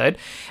this episode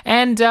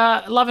and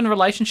love and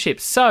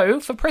relationships. So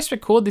for Press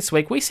Record this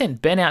week, we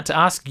sent Ben out to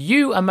ask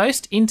you a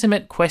most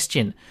intimate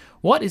question.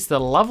 What is the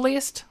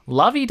loveliest,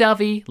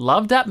 lovey-dovey,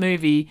 loved-up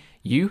movie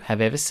you have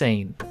ever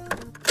seen?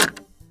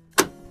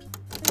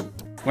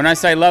 When I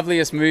say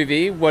loveliest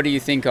movie, what do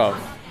you think of?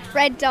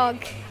 Red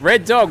Dog.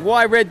 Red Dog?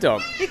 Why Red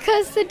Dog?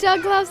 Because the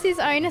dog loves his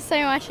owner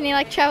so much and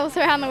he travels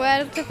around the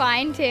world to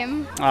find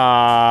him.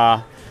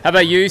 How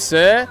about you,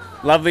 sir?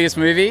 Loveliest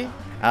movie?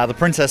 The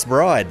Princess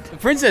Bride. The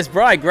Princess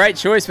Bride, great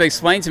choice, but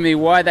explain to me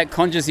why that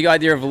conjures the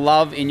idea of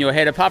love in your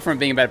head, apart from it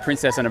being about a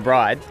princess and a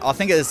bride. I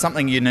think there's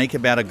something unique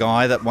about a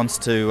guy that wants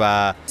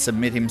to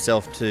submit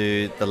himself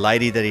to the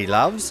lady that he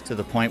loves, to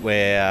the point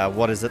where,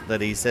 what is it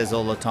that he says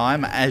all the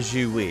time? As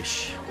you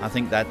wish. I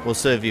think that will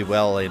serve you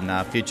well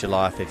in future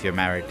life if you're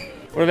married.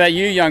 What about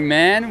you, young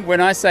man?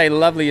 When I say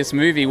loveliest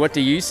movie, what do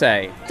you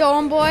say?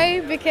 Storm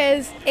Boy,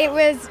 because it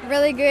was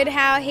really good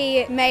how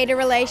he made a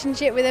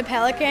relationship with a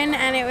pelican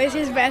and it was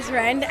his best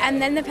friend,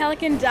 and then the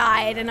pelican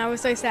died and I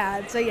was so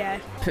sad, so yeah.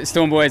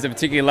 Storm Boy is a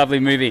particularly lovely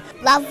movie.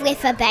 Love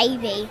with a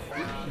Baby.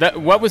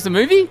 What was the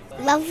movie?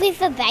 Love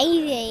with a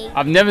Baby.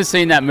 I've never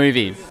seen that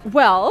movie.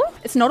 Well,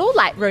 it's not all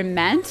like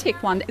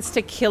romantic one. It's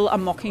To Kill a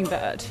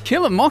Mockingbird.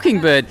 Kill a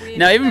Mockingbird.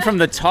 Now, even from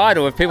the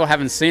title, if people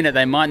haven't seen it,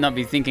 they might not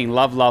be thinking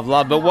love, love,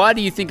 love. But why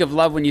do you think of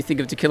love when you think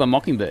of To Kill a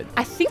Mockingbird?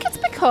 I think it's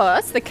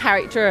because the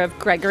character of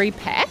Gregory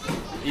Peck.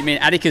 You mean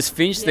Atticus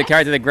Finch, the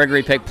character that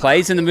Gregory Peck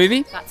plays in the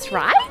movie? That's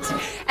right.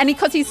 And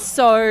because he's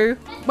so...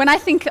 When I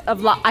think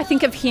of love, I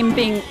think of him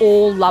being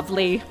all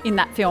lovely in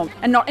that film.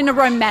 And not in a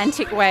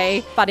romantic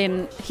way, but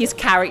in his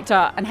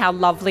character and how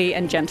lovely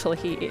and gentle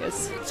he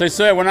is. So,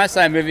 sir, when I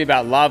say a movie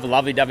about love, a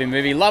lovely-dovey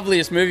movie,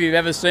 loveliest movie you've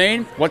ever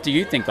seen, what do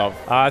you think of?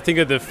 I think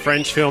of the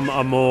French film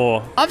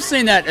Amour. I've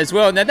seen that as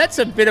well. Now, that's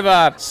a bit of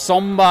a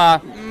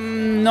somber...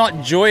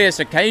 not joyous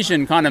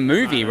occasion kind of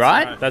movie,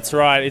 right? That's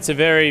right. It's a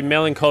very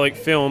melancholic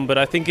film, but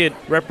I think it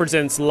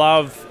represents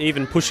love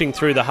even pushing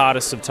through the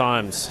hardest of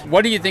times.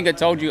 What do you think it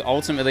told you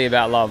ultimately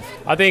about love?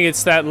 I think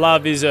it's that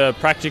love is a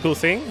practical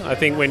thing. I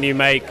think when you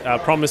make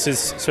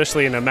promises,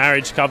 especially in a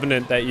marriage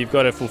covenant, that you've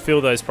got to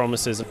fulfill those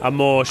promises.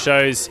 Amour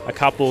shows a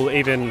couple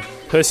even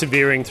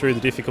persevering through the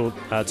difficult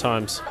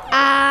times.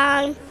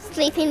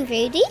 Sleeping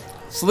Beauty.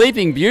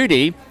 Sleeping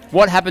Beauty?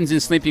 What happens in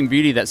Sleeping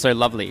Beauty that's so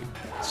lovely?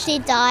 She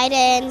died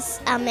and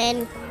a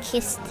man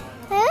kissed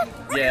her.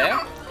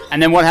 Yeah.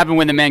 And then what happened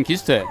when the man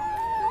kissed her?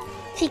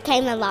 She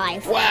came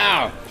alive.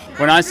 Wow.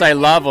 When I say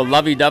love or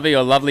lovey-dovey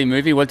or lovely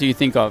movie, what do you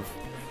think of?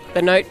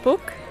 The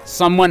Notebook.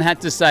 Someone had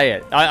to say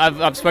it.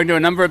 I've spoken to a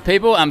number of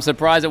people. I'm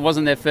surprised it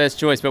wasn't their first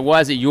choice, but why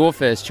is it your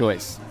first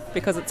choice?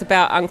 Because it's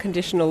about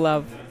unconditional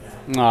love.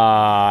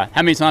 How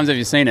many times have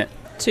you seen it?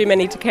 Too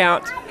many to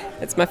count.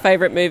 It's my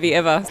favourite movie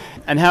ever.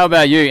 And how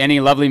about you? Any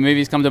lovely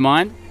movies come to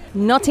mind?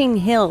 Notting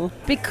Hill,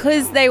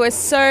 because they were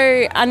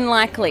so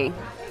unlikely.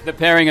 The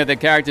pairing of the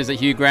characters that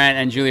Hugh Grant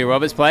and Julia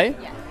Roberts play?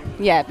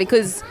 Yeah,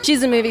 because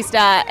she's a movie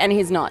star and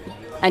he's not.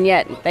 And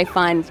yet they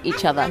find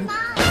each other.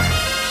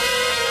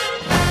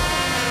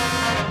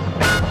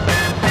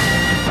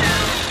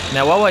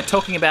 Now, while we're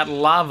talking about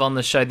love on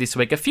the show this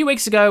week, a few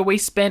weeks ago we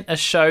spent a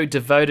show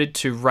devoted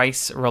to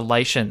race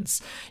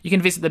relations. You can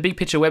visit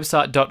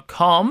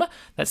thebigpicturewebsite.com,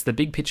 that's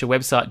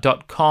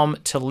thebigpicturewebsite.com,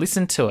 to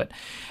listen to it.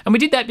 And we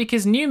did that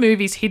because new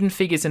movies Hidden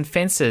Figures and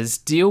Fences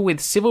deal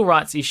with civil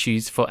rights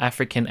issues for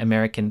African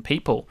American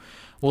people.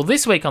 Well,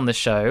 this week on the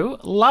show,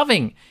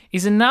 Loving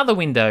is another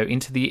window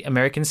into the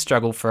American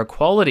struggle for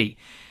equality,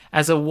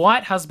 as a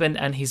white husband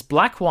and his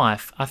black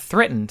wife are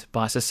threatened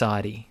by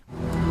society.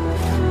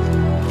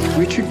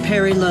 Richard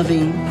Perry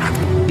Loving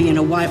being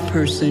a white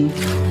person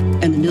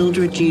and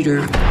Mildred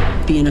Jeter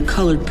being a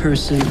colored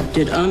person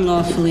did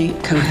unlawfully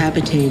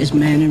cohabitate as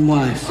man and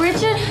wife.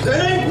 Richard?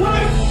 That ain't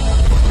right!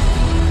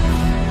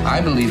 I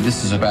believe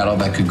this is a battle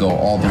that could go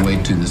all the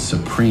way to the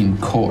Supreme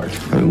Court.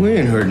 We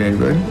ain't hurting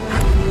anybody.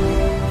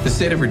 The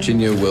state of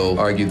Virginia will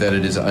argue that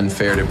it is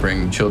unfair to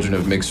bring children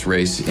of mixed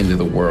race into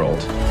the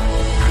world.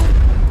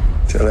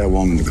 Tell that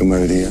woman to come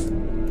out here.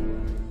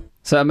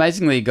 So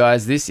amazingly,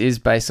 guys, this is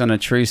based on a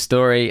true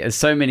story. There's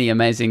so many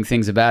amazing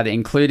things about it,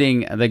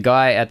 including the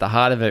guy at the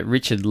heart of it,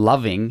 Richard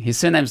Loving. His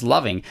surname's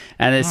Loving,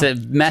 and it's a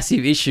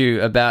massive issue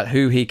about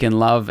who he can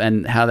love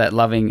and how that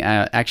loving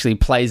actually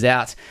plays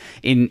out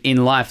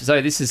in life.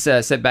 So this is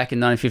set back in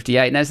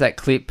 1958, and as that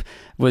clip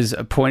was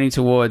pointing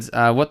towards,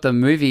 what the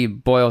movie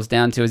boils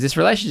down to is this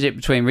relationship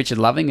between Richard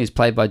Loving, who's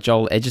played by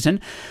Joel Edgerton.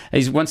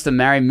 He wants to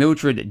marry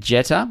Mildred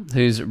Jeter,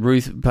 who's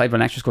played by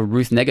an actress called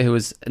Ruth Negga, who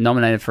was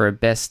nominated for a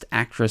Best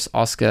Actress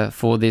Oscar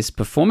for this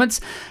performance.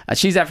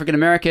 She's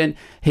African-American.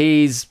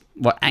 He's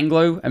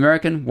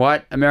Anglo-American,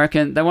 white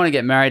American. They want to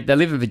get married. They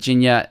live in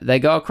Virginia. They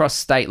go across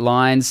state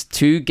lines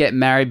to get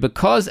married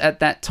because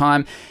at that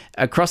time,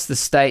 across the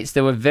states,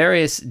 there were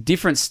various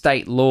different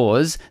state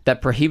laws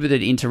that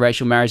prohibited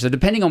interracial marriage. So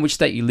depending on which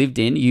state you lived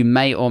in, you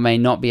may or may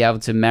not be able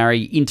to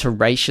marry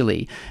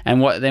interracially.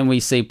 And what then we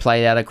see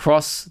played out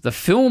across the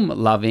film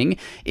Loving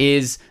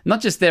is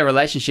not just their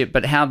relationship,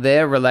 but how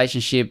their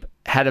relationship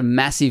had a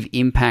massive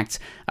impact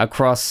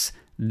across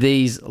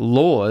these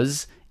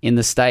laws in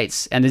the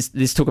States. And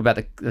this took about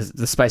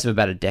the space of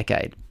about a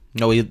decade.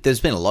 No, there's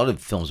been a lot of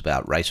films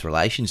about race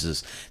relations,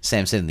 as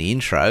Sam said in the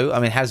intro. I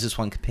mean, how does this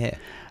one compare?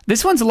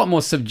 This one's a lot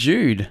more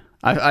subdued.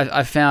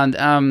 I found,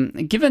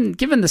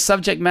 given the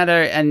subject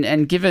matter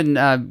and given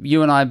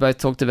you and I both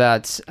talked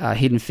about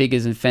Hidden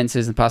Figures and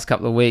Fences in the past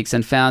couple of weeks,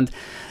 and found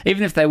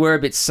even if they were a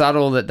bit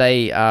subtle that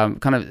they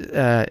kind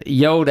of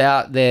yelled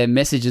out their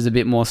messages a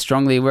bit more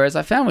strongly, whereas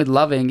I found with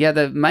Loving,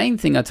 the main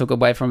thing I took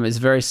away from it is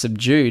very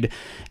subdued.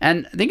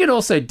 And I think it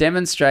also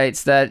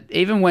demonstrates that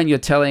even when you're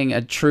telling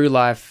a true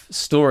life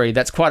story,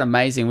 that's quite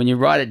amazing. When you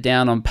write it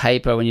down on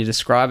paper, when you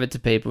describe it to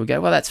people, we go,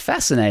 well, that's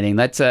fascinating.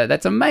 That's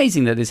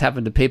amazing that this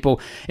happened to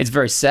people. It's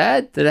very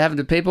sad that it happened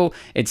to people.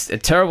 It's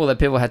terrible that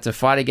people had to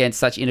fight against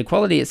such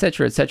inequality,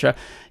 etc., etc.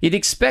 You'd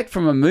expect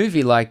from a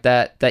movie like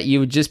that you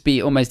would just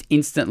be almost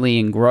instantly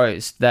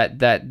engrossed,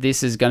 that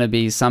this is going to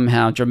be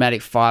somehow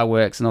dramatic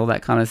fireworks and all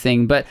that kind of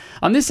thing. But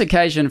on this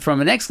occasion,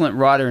 from an excellent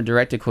writer and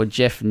director called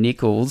Jeff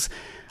Nichols,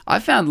 I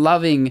found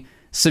Loving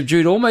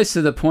subdued almost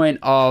to the point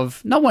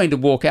of not wanting to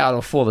walk out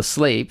or fall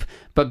asleep,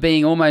 but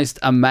being almost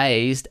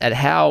amazed at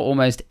how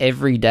almost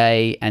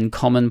everyday and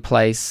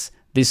commonplace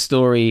this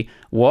story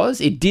was.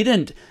 It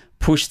didn't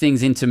push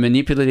things into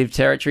manipulative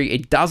territory.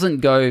 It doesn't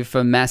go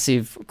for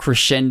massive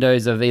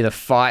crescendos of either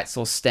fights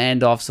or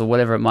standoffs or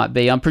whatever it might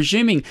be. I'm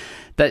presuming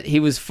that he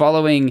was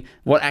following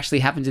what actually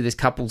happened to this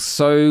couple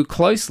so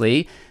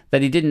closely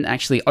that he didn't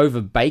actually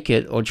overbake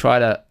it or try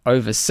to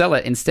oversell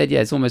it. Instead,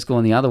 it's almost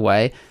gone the other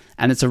way.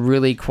 And it's a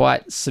really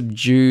quite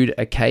subdued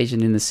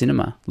occasion in the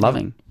cinema.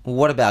 Loving. Well,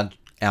 what about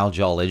Our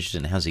Joel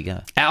Edgerton? How's he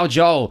go? Our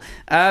Joel.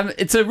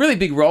 It's a really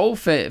big role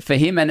for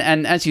him.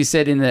 And as you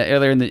said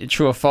earlier in the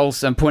True or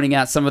False, I'm pointing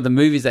out some of the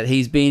movies that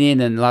he's been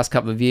in the last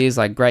couple of years,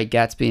 like Great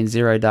Gatsby and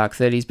Zero Dark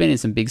 30. He's been in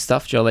some big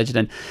stuff, Joel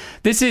Edgerton.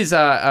 This is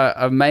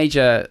a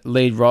major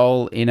lead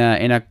role in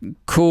a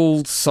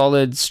cool,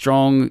 solid,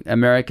 strong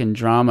American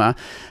drama.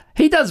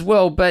 He does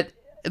well, but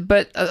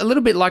a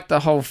little bit like the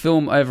whole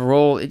film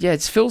overall,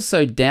 it feels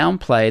so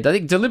downplayed. I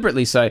think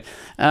deliberately so.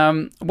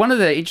 One of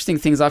the interesting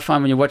things I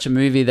find when you watch a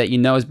movie that you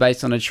know is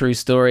based on a true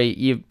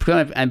story,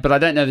 but I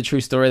don't know the true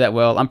story that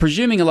well. I'm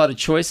presuming a lot of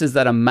choices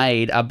that are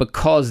made are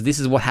because this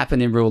is what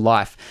happened in real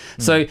life.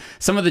 So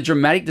some of the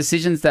dramatic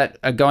decisions that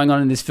are going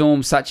on in this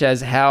film, such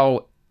as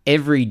how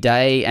every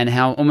day and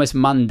how almost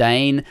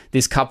mundane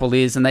this couple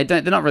is, and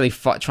they're not really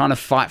trying to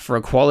fight for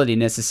equality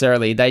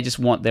necessarily. They just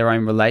want their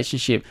own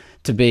relationship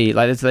to be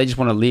like, they just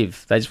want to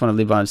live. They just want to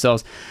live by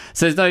themselves.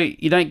 So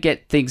you don't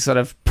get things sort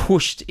of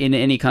pushed in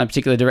any kind of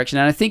particular direction.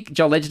 And I think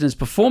Joel Edgerton's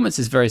performance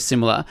is very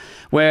similar,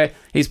 where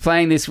he's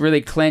playing this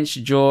really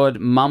clenched-jawed,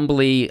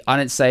 mumbly, I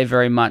don't say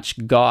very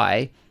much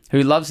guy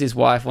who loves his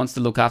wife, wants to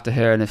look after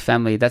her and her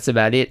family. That's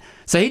about it.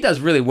 So he does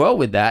really well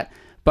with that.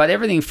 But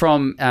everything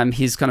from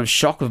his kind of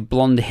shock of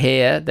blonde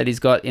hair that he's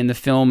got in the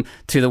film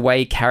to the way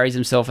he carries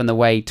himself and the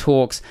way he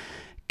talks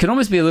can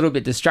almost be a little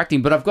bit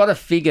distracting, but I've got to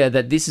figure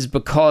that this is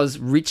because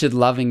Richard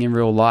Loving in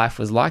real life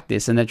was like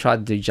this, and they tried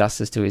to do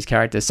justice to his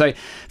character. So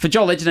for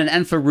Joel Edgerton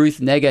and for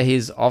Ruth Negga,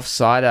 his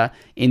offsider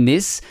in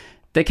this,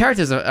 their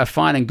characters are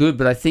fine and good,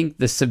 but I think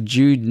the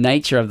subdued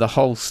nature of the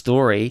whole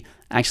story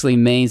actually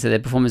means that their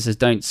performances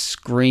don't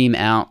scream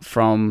out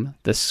from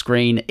the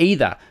screen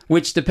either,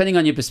 which, depending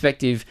on your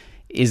perspective,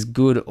 is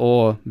good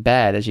or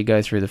bad as you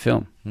go through the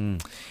film.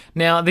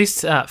 Now,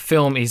 this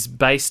film is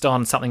based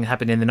on something that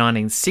happened in the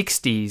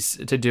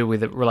 1960s to do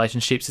with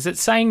relationships. Is it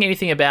saying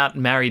anything about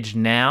marriage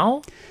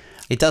now?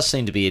 It does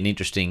seem to be an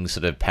interesting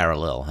sort of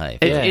parallel, hey?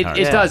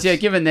 It does, yeah,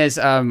 given there's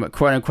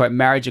quote-unquote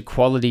marriage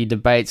equality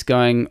debates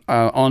going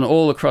on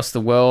all across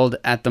the world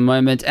at the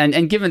moment,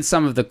 and given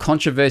some of the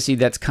controversy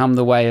that's come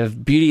the way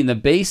of Beauty and the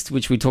Beast,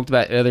 which we talked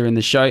about earlier in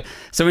the show.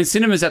 So in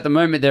cinemas at the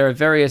moment, there are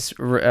various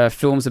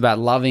films about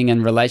loving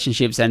and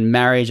relationships and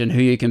marriage and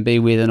who you can be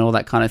with and all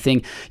that kind of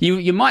thing.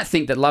 You might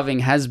think that Loving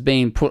has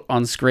been put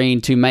on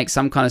screen to make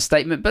some kind of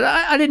statement, but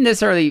I didn't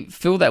necessarily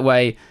feel that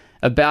way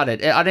about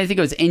it. I don't think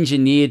it was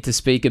engineered to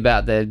speak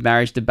about the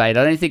marriage debate.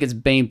 I don't think it's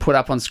being put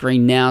up on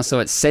screen now so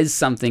it says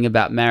something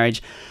about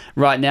marriage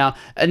right now.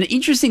 An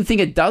interesting thing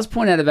it does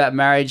point out about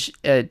marriage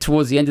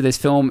towards the end of this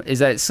film is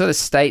that it sort of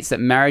states that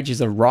marriage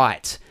is a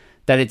right,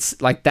 that it's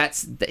like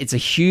it's a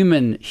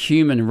human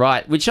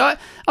right, which I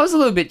was a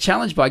little bit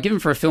challenged by, given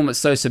for a film that's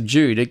so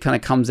subdued. It kind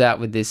of comes out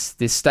with this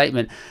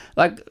statement.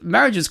 Like,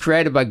 marriage was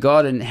created by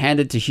God and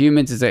handed to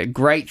humans is a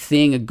great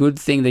thing, a good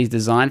thing that he's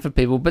designed for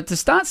people. But to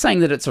start saying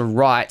that it's a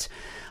right,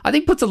 I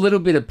think puts a little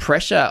bit of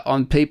pressure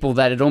on people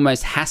that it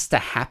almost has to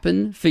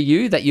happen for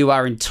you, that you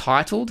are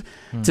entitled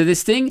to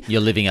this thing.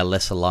 You're living a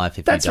lesser life if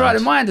you don't. That's right.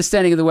 And my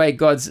understanding of the way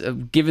God's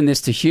given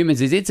this to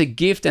humans is it's a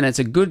gift and it's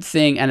a good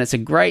thing and it's a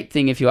great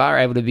thing if you are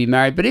able to be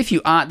married. But if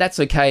you aren't, that's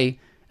okay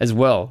as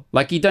well.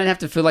 Like, you don't have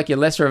to feel like you're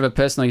lesser of a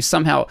person or you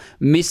somehow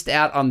missed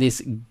out on this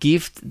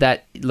gift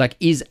that like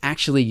is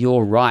actually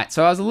your right.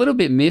 So I was a little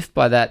bit miffed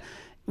by that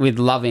with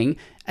Loving.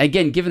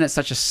 Again, given it's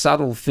such a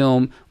subtle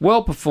film,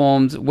 well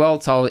performed, well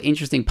told,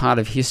 interesting part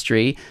of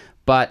history,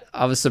 but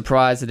I was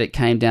surprised that it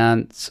came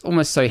down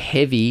almost so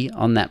heavy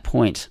on that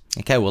point.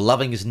 Okay, well,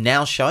 Loving is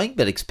now showing,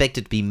 but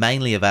expected to be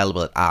mainly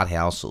available at art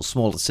house or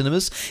smaller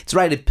cinemas. It's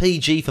rated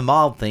PG for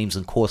mild themes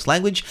and coarse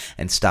language,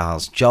 and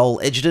stars Joel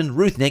Edgerton,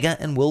 Ruth Negga,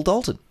 and Will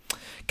Dalton.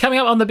 Coming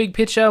up on The Big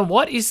Picture,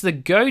 what is the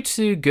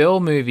go-to girl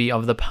movie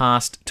of the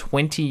past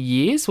 20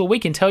 years? Well, we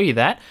can tell you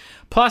that.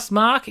 Plus,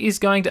 Mark is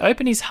going to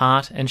open his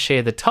heart and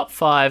share the top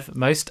 5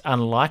 most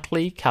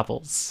unlikely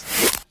couples.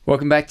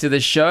 Welcome back to the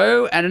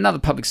show, and another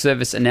public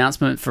service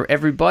announcement for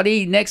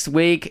everybody. Next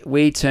week,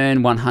 we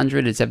turn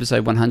 100. It's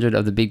episode 100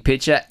 of The Big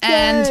Picture.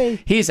 And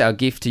Yay! Here's our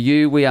gift to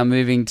you. We are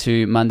moving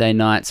to Monday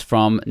nights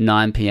from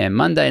 9 p.m.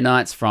 Monday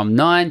nights from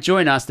 9.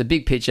 Join us, The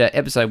Big Picture,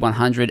 episode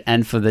 100,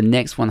 and for the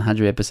next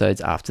 100 episodes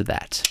after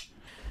that.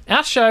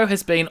 Our show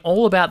has been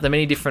all about the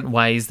many different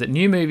ways that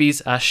new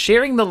movies are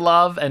sharing the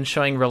love and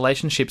showing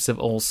relationships of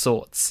all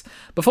sorts.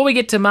 Before we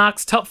get to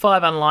Mark's top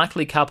 5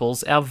 unlikely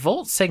couples, our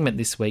Vault segment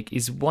this week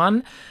is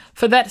one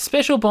for that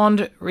special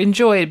bond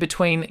enjoyed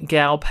between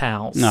gal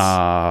pals.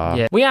 Aww.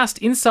 Yeah. We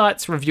asked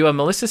Insights reviewer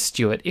Melissa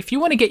Stewart, if you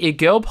want to get your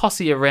girl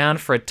posse around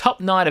for a top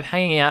night of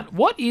hanging out,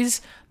 what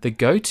is the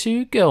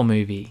go-to girl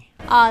movie?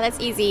 Oh, that's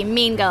easy.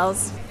 Mean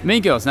Girls.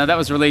 Mean Girls. Now, that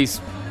was released,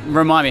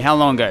 remind me, how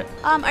long ago?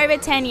 Over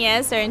 10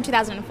 years, so in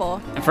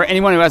 2004. And for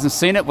anyone who hasn't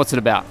seen it, what's it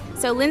about?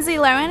 So Lindsay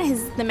Lohan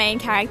is the main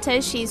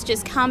character. She's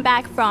just come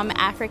back from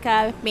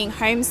Africa being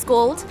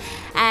homeschooled,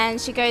 and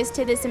she goes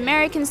to this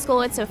American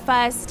school. It's her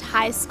first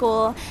high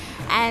school,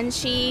 and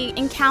she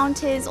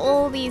encounters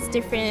all these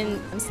different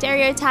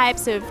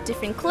stereotypes of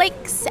different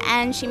cliques,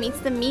 and she meets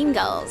the Mean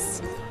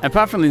Girls.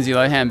 Apart from Lindsay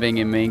Lohan being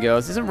in Mean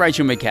Girls, isn't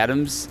Rachel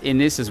McAdams in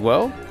this as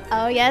well?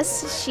 Oh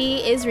yes, she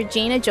is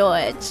Regina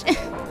George.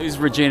 Who's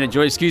Regina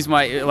George? Excuse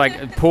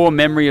my poor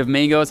memory of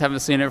Mean Girls. Haven't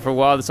seen it for a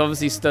while. This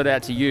obviously stood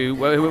out to you.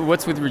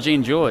 What's with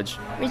Regina George?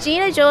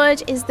 Regina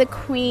George is the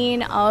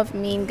queen of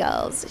Mean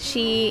Girls.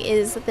 She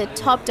is the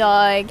top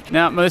dog.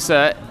 Now,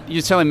 Melissa,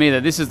 you're telling me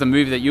that this is the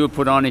movie that you would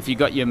put on if you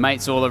got your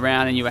mates all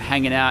around and you were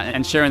hanging out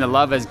and sharing the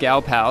love as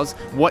gal pals.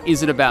 What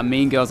is it about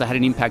Mean Girls that had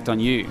an impact on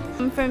you?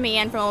 For me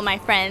and for all my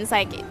friends,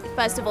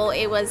 first of all,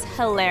 it was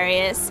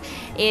hilarious.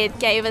 It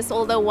gave us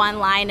all the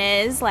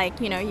one-liners,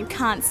 you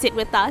can't sit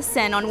with us,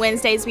 and on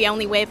Wednesdays we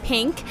only wear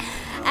pink.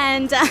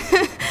 And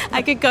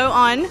I could go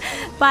on,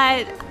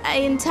 but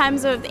in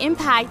terms of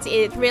impact,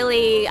 it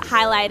really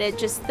highlighted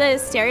just the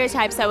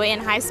stereotypes that were in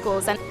high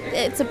schools and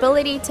its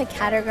ability to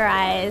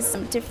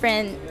categorize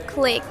different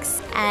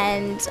cliques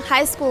and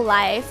high school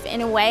life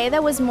in a way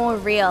that was more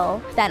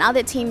real than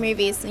other teen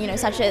movies,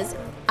 such as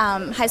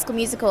High School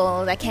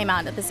Musical that came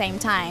out at the same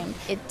time.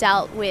 It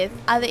dealt with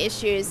other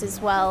issues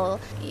as well,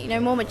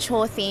 more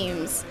mature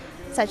themes,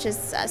 such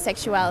as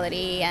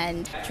sexuality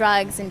and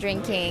drugs and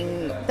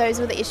drinking. Those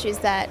were the issues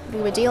that we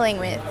were dealing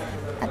with.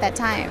 at that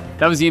time.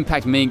 That was the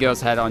impact Mean Girls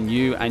had on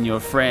you and your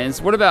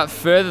friends. What about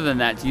further than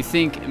that? Do you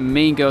think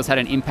Mean Girls had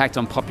an impact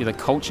on popular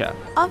culture?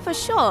 Oh, for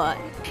sure.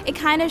 It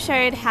kind of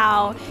showed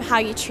how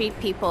you treat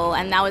people,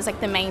 and that was like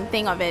the main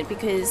thing of it,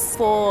 because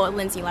for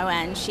Lindsay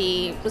Lohan,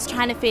 she was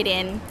trying to fit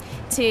in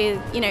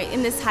to,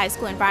 in this high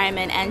school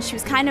environment, and she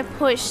was kind of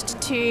pushed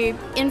to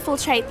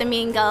infiltrate the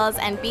Mean Girls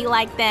and be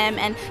like them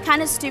and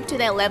kind of stoop to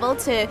their level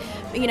to,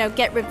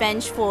 get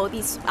revenge for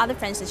these other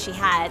friends that she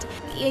had.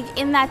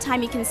 In that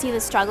time, you can see the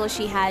struggle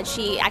she had.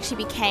 She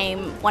actually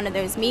became one of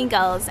those Mean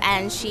Girls,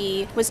 and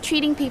she was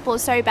treating people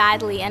so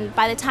badly, and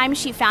by the time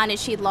she found it,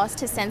 she'd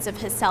lost her sense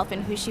of herself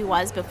and who she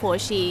was before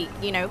she,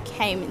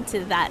 came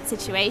into that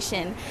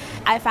situation.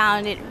 I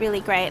found it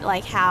really great,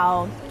 like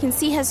how you can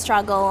see her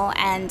struggle,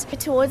 and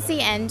towards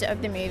the end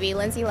of the movie,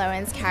 Lindsay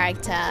Lohan's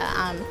character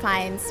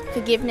finds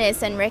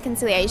forgiveness and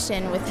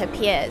reconciliation with her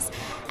peers.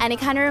 And it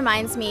kind of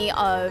reminds me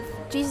of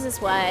Jesus'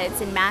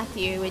 words in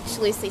Matthew, which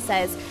loosely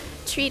says,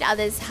 treat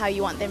others how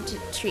you want them to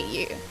treat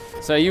you.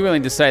 So are you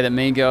willing to say that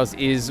Mean Girls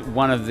is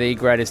one of the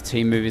greatest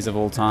teen movies of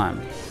all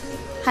time?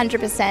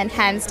 100%,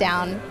 hands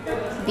down,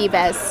 the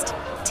best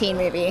teen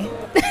movie.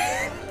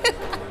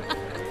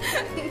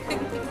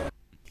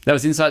 That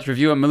was Insight's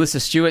reviewer Melissa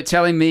Stewart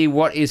telling me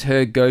what is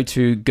her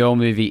go-to girl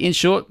movie. In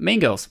short,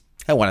 Mean Girls.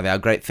 And one of our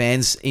great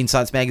fans,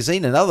 Insights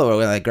Magazine, another one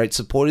of our great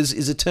supporters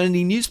is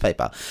Eternity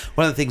Newspaper.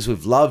 One of the things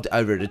we've loved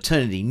over at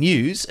Eternity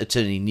News,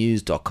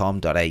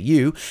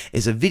 eternitynews.com.au,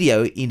 is a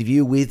video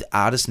interview with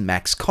artist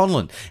Max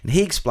Conlon. And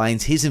he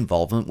explains his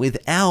involvement with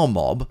Our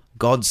Mob,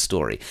 God's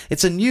Story.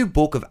 It's a new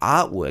book of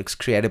artworks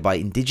created by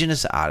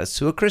Indigenous artists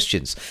who are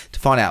Christians. To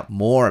find out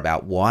more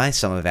about why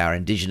some of our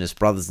Indigenous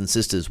brothers and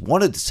sisters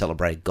wanted to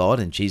celebrate God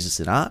and Jesus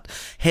in art,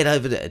 head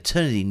over to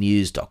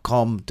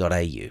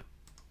eternitynews.com.au.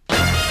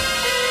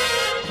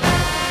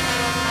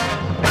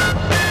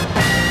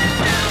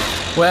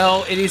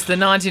 Well, it is the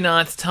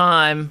 99th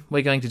time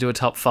we're going to do a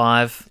top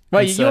 5.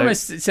 Well, you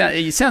almost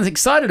sounds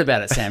excited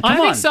about it, Sam. Come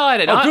on. I'm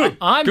excited.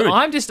 Oh, good.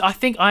 I'm just. I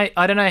think I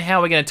don't know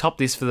how we're going to top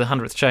this for the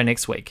 100th show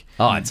next week.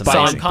 Oh, it's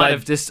amazing. So I'm kind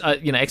of just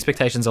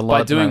expectations are low.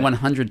 By doing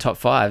 100 top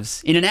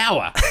 5s in an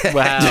hour.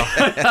 Wow.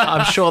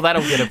 I'm sure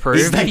that'll get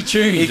approved. Stay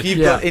tuned. If you've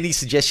got any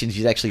suggestions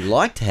you'd actually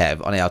like to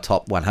have on our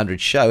top 100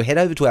 show, head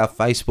over to our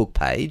Facebook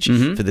page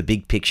for the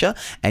big picture,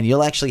 and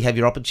you'll actually have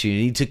your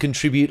opportunity to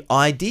contribute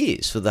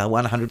ideas for the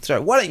 100th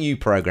show. Why don't you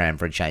program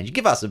for a change?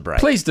 Give us a break.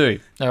 Please do.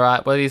 All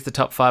right. Well, here's the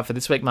top 5 for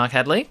this week, Mark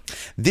Hadley.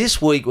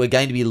 This week we're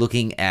going to be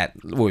looking at,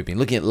 we've been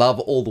looking at love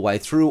all the way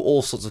through,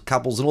 all sorts of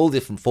couples in all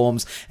different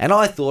forms, and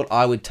I thought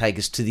I would take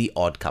us to the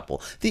odd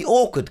couple, the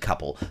awkward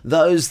couple,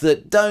 those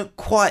that don't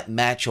quite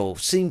match or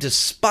seem to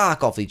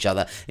spark off each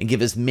other and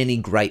give us many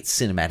great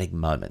cinematic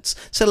moments.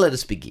 So let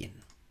us begin.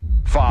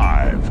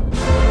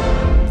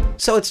 5.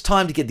 So it's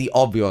time to get the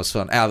obvious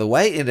one out of the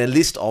way. In a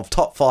list of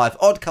top 5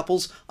 odd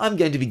couples, I'm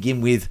going to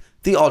begin with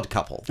The Odd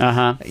Couple.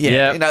 Uh-huh.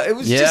 Yeah. It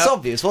was just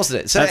obvious,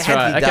 wasn't it? So that's it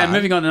had to be done. Okay,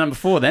 moving on to number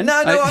 4 then. No,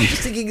 I'm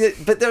just thinking that,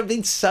 but there have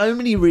been so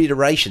many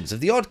reiterations of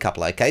The Odd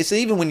Couple, okay? So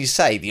even when you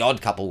say The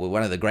Odd Couple were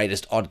one of the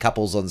greatest odd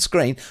couples on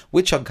screen,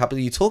 which odd couple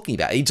are you talking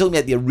about? Are you talking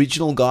about the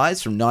original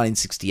guys from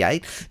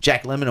 1968,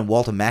 Jack Lemmon and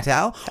Walter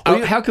Matthau?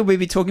 How could we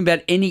be talking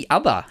about any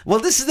other? Well,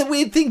 this is the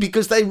weird thing,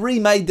 because they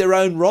remade their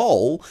own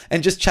role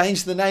and just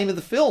changed the name of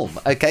the film,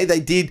 okay? They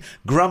did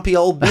Grumpy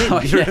Old Men,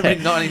 you remember,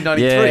 in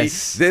 1993.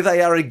 Yes. There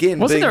they are again.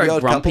 Wasn't being there the a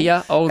odd Grumpier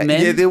couple. Old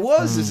Men? Yeah, there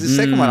was. There's the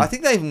second one. I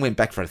think they even went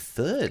back for a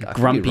third.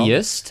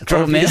 Grumpiest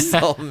Old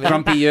Men?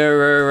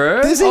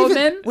 Grumpier Old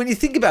Men? When you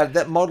think about it,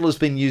 that model has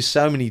been used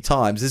so many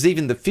times. There's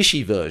even the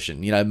fishy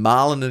version,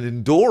 Marlin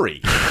and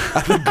Dory.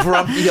 The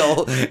grumpy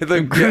old,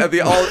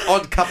 the old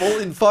odd couple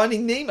in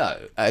Finding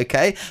Nemo,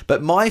 okay?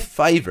 But my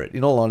favourite,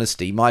 in all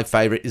honesty, is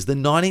the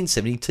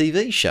 1970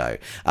 TV show.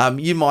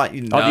 You might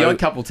know... The Odd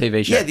Couple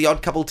TV show. Yeah, the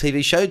Odd Couple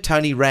TV show.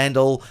 Tony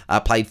Randall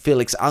played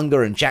Felix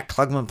Unger and Jack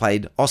Klugman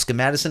played Oscar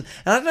Madison.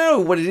 And I don't know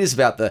what it is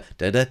about the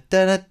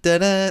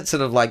da-da-da-da-da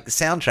sort of like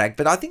soundtrack,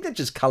 but I think that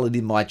just coloured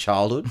in my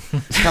childhood.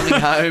 Coming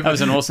home. That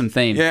was an awesome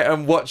theme. Yeah,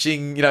 and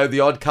watching, the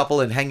Odd Couple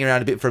and hanging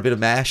around a bit for a bit of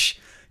MASH.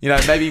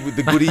 Maybe with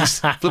the goodies,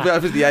 flip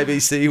over to the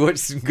ABC, watch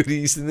some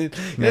goodies, and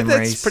then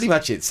that's pretty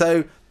much it.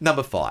 So,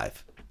 number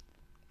 5.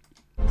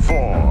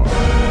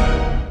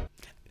 4.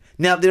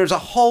 Now, there's a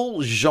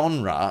whole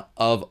genre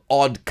of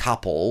odd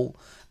couple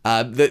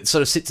that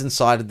sort of sits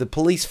inside of the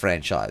Police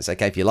franchise,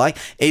 okay, if you like.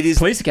 It is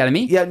Police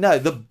Academy? Yeah, no,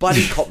 the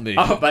buddy cop movie.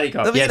 Oh, buddy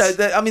cop, yes.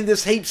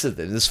 There's heaps of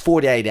them. There's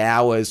 48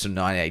 Hours from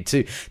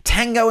 1982.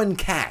 Tango and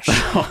Cash.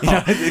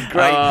 The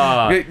great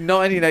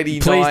 1989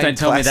 Please don't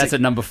tell classic. me that's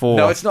at number 4.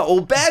 No, it's not. All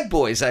Bad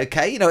Boys,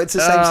 okay? It's the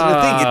same sort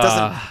of thing. It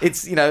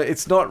doesn't,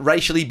 it's not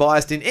racially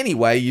biased in any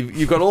way.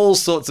 You've got all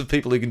sorts of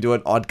people who can do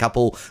an odd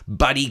couple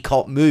buddy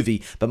cop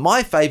movie. But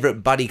my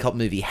favourite buddy cop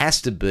movie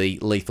has to be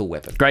Lethal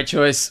Weapon. Great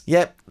choice.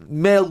 Yep.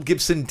 Mel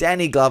Gibson,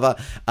 Danny Glover,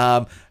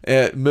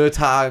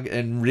 Murtagh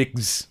and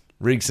Riggs.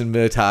 Riggs and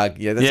Murtaugh.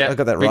 Yeah, I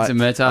got that right. Riggs and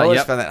Murtaugh, I always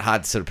yep. found that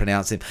hard to sort of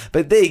pronounce him.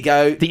 But there you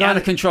go. The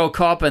out-of-control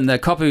cop and the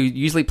cop who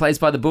usually plays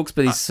by the books,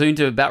 but he's soon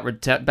to about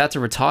to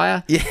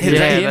retire. Yeah,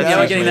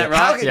 we're getting that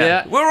right.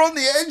 Yeah. We're on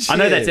the edge I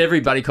know that's every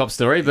buddy cop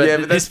story,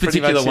 but this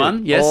particular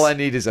one, yes. All I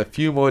need is a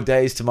few more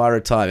days to my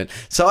retirement.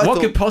 So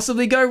what could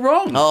possibly go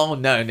wrong? Oh,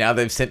 no. Now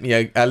they've sent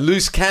me a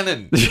loose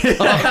cannon.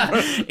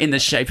 In the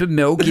shape of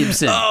Mel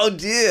Gibson. Oh,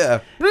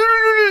 dear.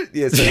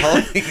 Yes,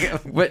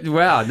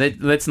 wow,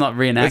 let's not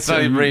reenact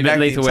the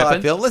Lethal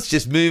Weapon. Film. Let's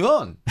just move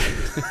on.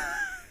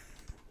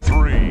 3.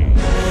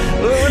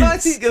 Well, when I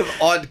think of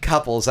odd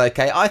couples,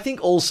 okay, I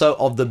think also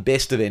of the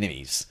best of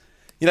enemies.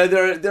 You know,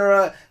 there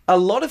are a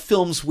lot of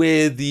films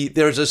where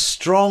there is a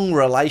strong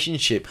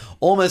relationship,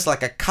 almost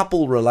like a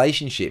couple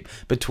relationship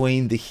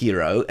between the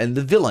hero and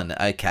the villain,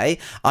 okay?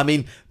 I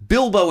mean,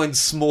 Bilbo and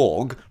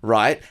Smaug,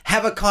 right,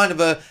 have a kind of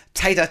a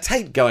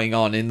tete-a-tete going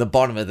on in the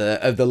bottom of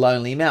the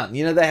Lonely Mountain.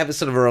 You know, they have a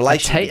sort of a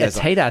relationship. A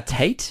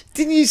tete-a-tete?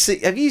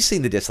 Have you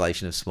seen The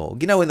Desolation of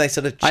Smaug? You know, when they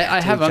sort of chat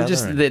I have. I'm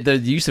just the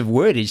use of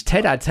wordage.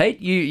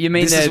 Tete-a-tete? You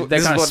mean they're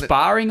kind of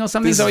sparring or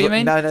something? Is that what you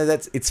mean? No,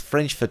 it's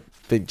French for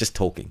just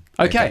talking.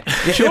 Okay.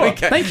 Sure.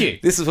 Okay. Thank you.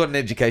 This is what an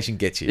education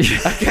gets you.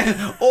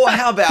 Okay. Or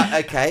how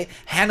about,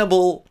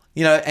 Hannibal,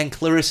 and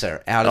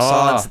Clarissa out of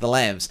Silence of the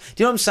Lambs. Do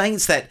you know what I'm saying?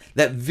 It's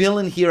that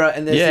villain hero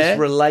and there's this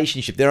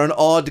relationship. They're an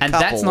odd couple.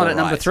 And that's not at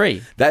number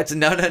 3. That's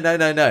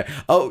no.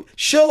 Oh,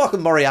 Sherlock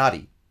and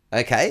Moriarty.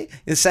 Okay,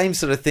 the same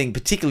sort of thing,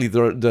 particularly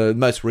the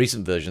most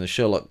recent version, the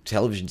Sherlock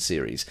television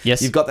series.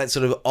 Yes. You've got that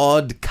sort of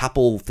odd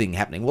couple thing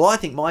happening. Well, I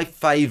think my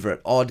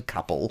favourite odd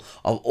couple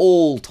of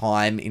all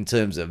time in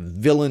terms of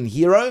villain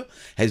hero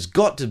has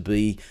got to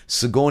be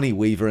Sigourney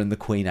Weaver and the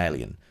Queen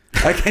Alien.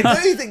 Okay,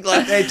 don't you think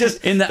they're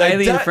just in the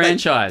Alien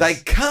franchise? They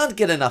can't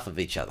get enough of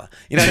each other.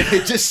 They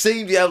just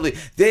seem to be able to.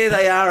 There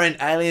they are in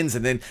Aliens,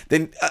 and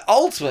then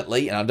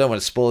ultimately, and I don't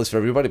want to spoil this for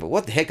everybody, but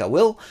what the heck, I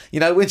will.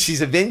 When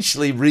she's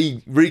eventually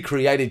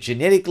recreated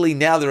genetically,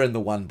 now they're in the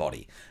one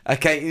body.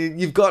 Okay,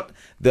 you've got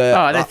the.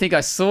 Oh, I don't think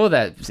I saw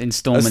that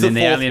installment in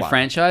the Alien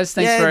franchise.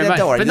 Thanks very much.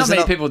 Don't worry, but not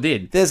many people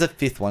did. There's a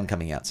 5th one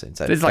coming out soon.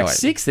 So there's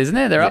 6, isn't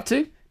there? They're up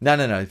to. No,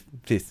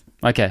 5th.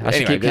 Okay, I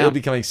should keep it'll be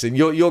coming soon.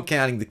 You're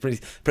counting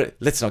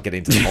let's not get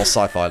into the whole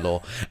sci-fi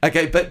lore.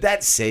 Okay, but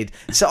that said,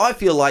 so I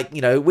feel like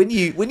when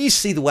you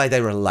see the way they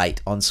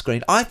relate on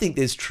screen, I think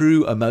there's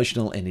true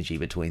emotional energy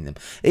between them,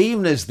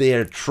 even as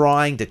they're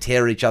trying to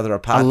tear each other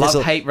apart. A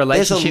love-hate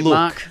relationship,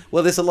 Mark.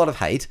 Well, there's a lot of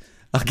hate.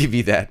 I'll give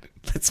you that.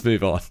 Let's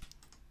move on.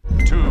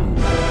 2.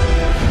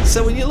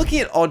 So when you're looking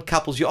at odd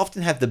couples, you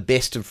often have the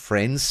best of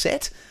friends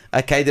set.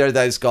 Okay, there are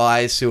those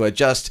guys who are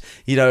just,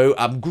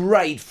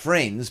 great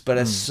friends, but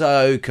are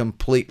so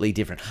completely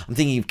different. I'm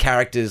thinking of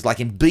characters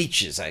like in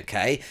Beaches,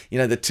 okay?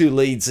 The two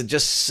leads are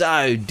just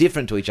so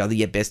different to each other,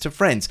 yet best of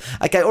friends.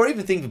 Okay, or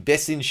even think of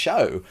Best in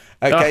Show.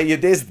 Okay,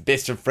 there's the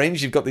best of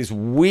friends. You've got these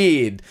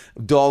weird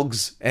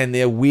dogs and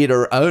their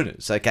weirder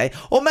owners, okay?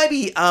 Or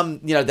maybe,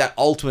 that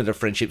ultimate of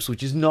friendships,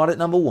 which is not at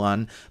number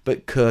 1,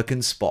 but Kirk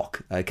and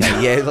Spock,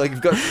 okay? Yeah,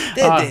 you've got,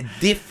 they're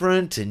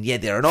different, and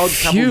they're an odd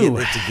couple, yet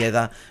they're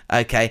together,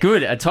 okay?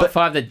 Good. A top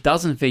 5 that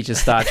doesn't feature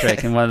Star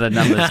Trek in one of the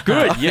numbers.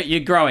 Good. You're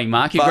growing,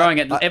 Mark. You're growing.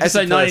 At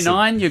episode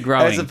 99, you're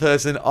growing. As a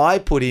person, I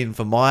put in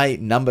for my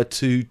number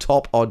 2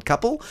 top odd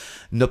couple,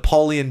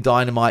 Napoleon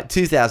Dynamite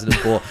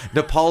 2004,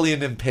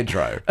 Napoleon and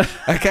Pedro.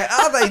 Okay,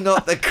 are they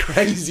not the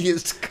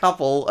craziest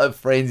couple of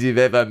friends you've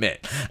ever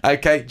met?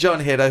 Okay, John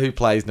Heder, who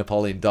plays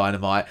Napoleon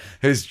Dynamite,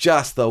 who's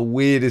just the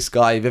weirdest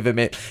guy you've ever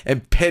met,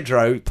 and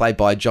Pedro, played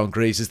by John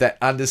Greaves, is that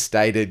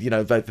understated,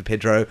 vote for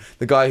Pedro,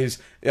 the guy who's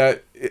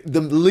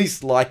the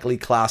least likely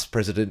class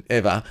president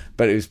ever,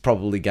 but who's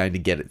probably going to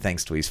get it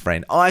thanks to his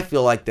friend. I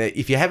feel like that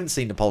if you haven't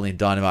seen Napoleon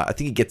Dynamite, I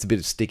think it gets a bit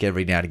of stick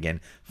every now and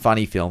again.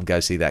 Funny film, go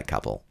see that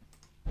couple.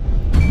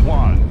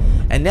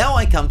 1. And now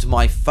I come to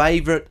my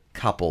favourite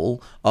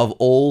couple of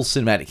all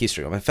cinematic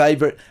history, my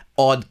favourite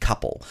odd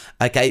couple.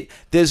 Okay,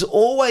 there's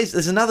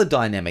another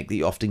dynamic that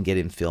you often get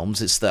in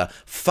films. It's the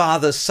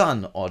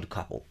father-son odd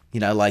couple.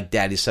 Like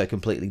dad is so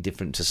completely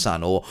different to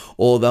son,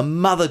 or the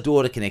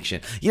mother-daughter connection.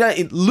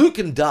 Luke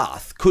and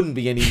Darth couldn't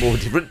be any more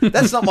different.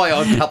 That's not my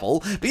odd couple,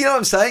 but you know what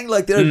I'm saying?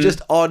 Like there are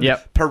just odd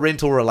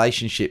parental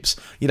relationships.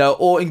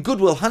 Or in Good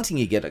Will Hunting,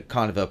 you get a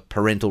kind of a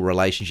parental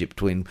relationship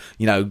between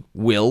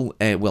Will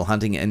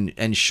Hunting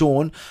and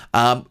Sean.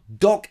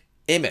 Doc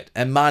Emmett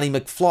and Marty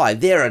McFly.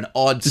 They're an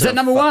odd. Is that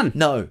number 1?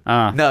 No,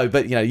 no.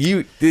 But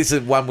this is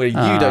one where you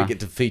don't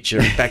get to feature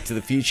in Back to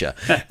the Future.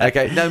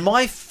 Okay, no.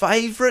 My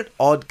favourite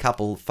odd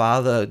couple,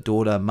 father,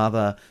 daughter,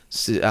 mother,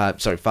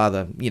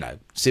 father,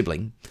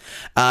 sibling,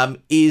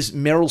 is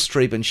Meryl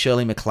Streep and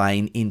Shirley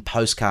MacLaine in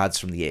Postcards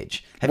from the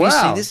Edge. Have you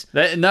seen this?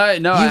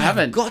 No, I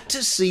haven't. You've got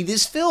to see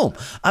this film.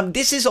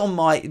 This is on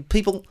my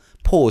people.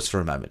 Pause for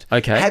a moment.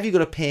 Okay. Have you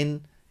got a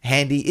pen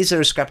handy? Is there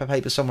a scrap of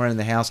paper somewhere in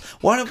the house?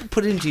 Why don't we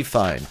put it into your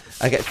phone?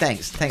 Okay,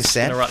 thanks, Sam. I'm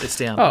going to write this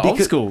down. Oh,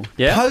 old school.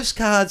 Yeah.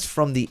 Postcards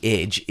from the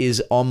Edge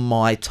is on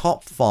my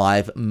top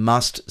 5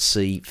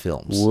 must-see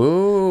films.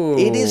 Whoa.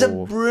 It is a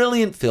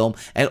brilliant film,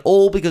 and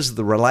all because of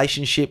the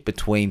relationship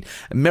between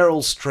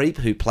Meryl Streep,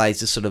 who plays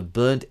this sort of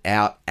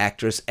burnt-out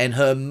actress, and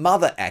her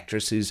mother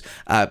actress, who's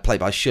played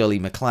by Shirley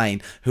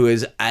MacLaine, who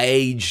has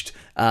aged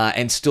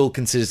and still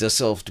considers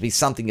herself to be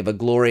something of a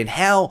glory, and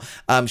how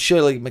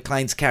Shirley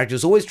MacLaine's character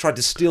has always tried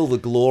to steal the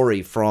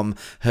glory from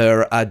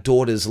her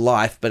daughter's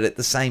life, but at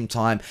the same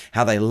time,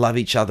 how they love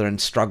each other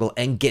and struggle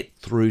and get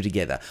through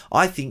together.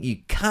 I think you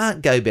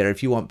can't go better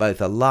if you want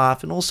both a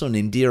laugh and also an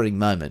endearing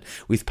moment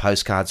with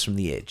Postcards from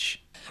the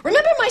Edge.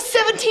 Remember my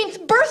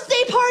 17th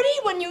birthday party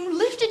when you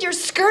lifted your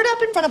skirt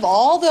up in front of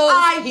all those people?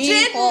 I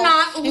did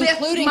not lift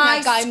including my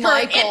that guy skirt.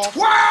 Michael. It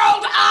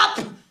twirled up!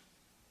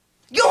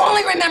 You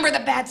only remember the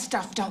bad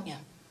stuff, don't you?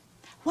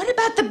 What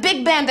about the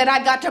big band that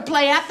I got to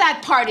play at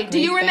that party? Do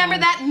you remember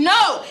that?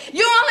 No!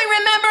 You only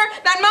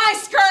remember that my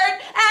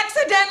skirt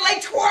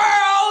accidentally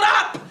twirled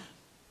up!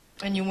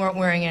 And you weren't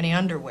wearing any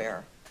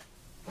underwear.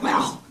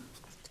 Well...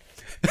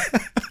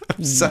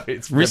 So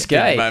it's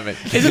risque. Moment.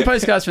 Isn't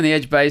Postcards from the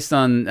Edge based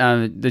on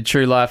the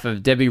true life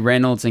of Debbie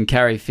Reynolds and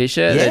Carrie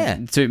Fisher? Yeah.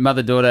 The two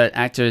mother-daughter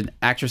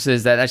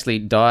actresses that actually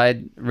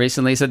died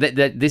recently. So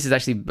this is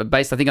actually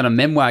based, I think, on a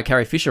memoir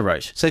Carrie Fisher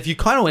wrote. So if you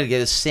kind of want to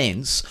get a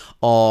sense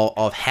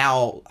of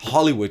how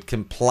Hollywood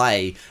can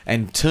play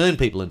and turn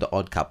people into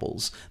odd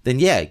couples, then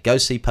yeah, go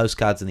see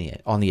Postcards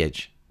on the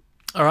Edge.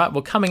 All right,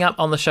 well, coming up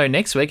on the show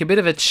next week, a bit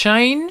of a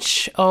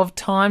change of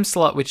time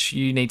slot, which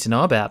you need to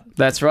know about.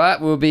 That's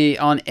right. We'll be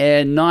on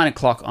air 9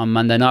 o'clock on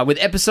Monday night with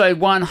episode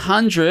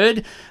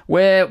 100,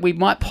 where we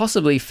might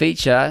possibly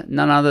feature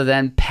none other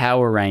than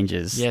Power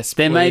Rangers. Yes,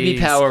 there may be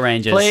Power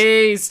Rangers.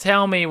 Please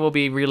tell me we'll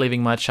be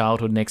reliving my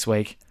childhood next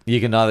week. You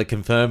can neither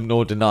confirm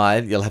nor deny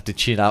it. You'll have to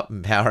tune up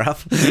and power up.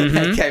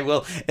 Mm-hmm. Okay,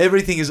 well,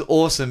 everything is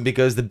awesome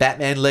because the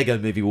Batman Lego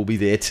movie will be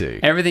there too.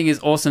 Everything is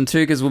awesome too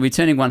because we'll be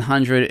turning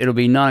 100. It'll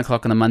be 9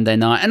 o'clock on a Monday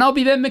night, and I'll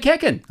be Ben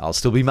McEachern. I'll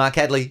still be Mark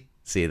Hadley.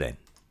 See you then.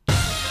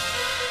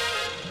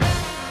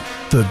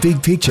 The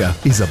Big Picture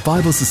is a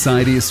Bible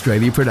Society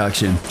Australia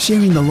production,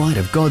 sharing the light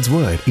of God's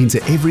Word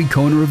into every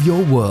corner of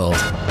your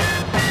world.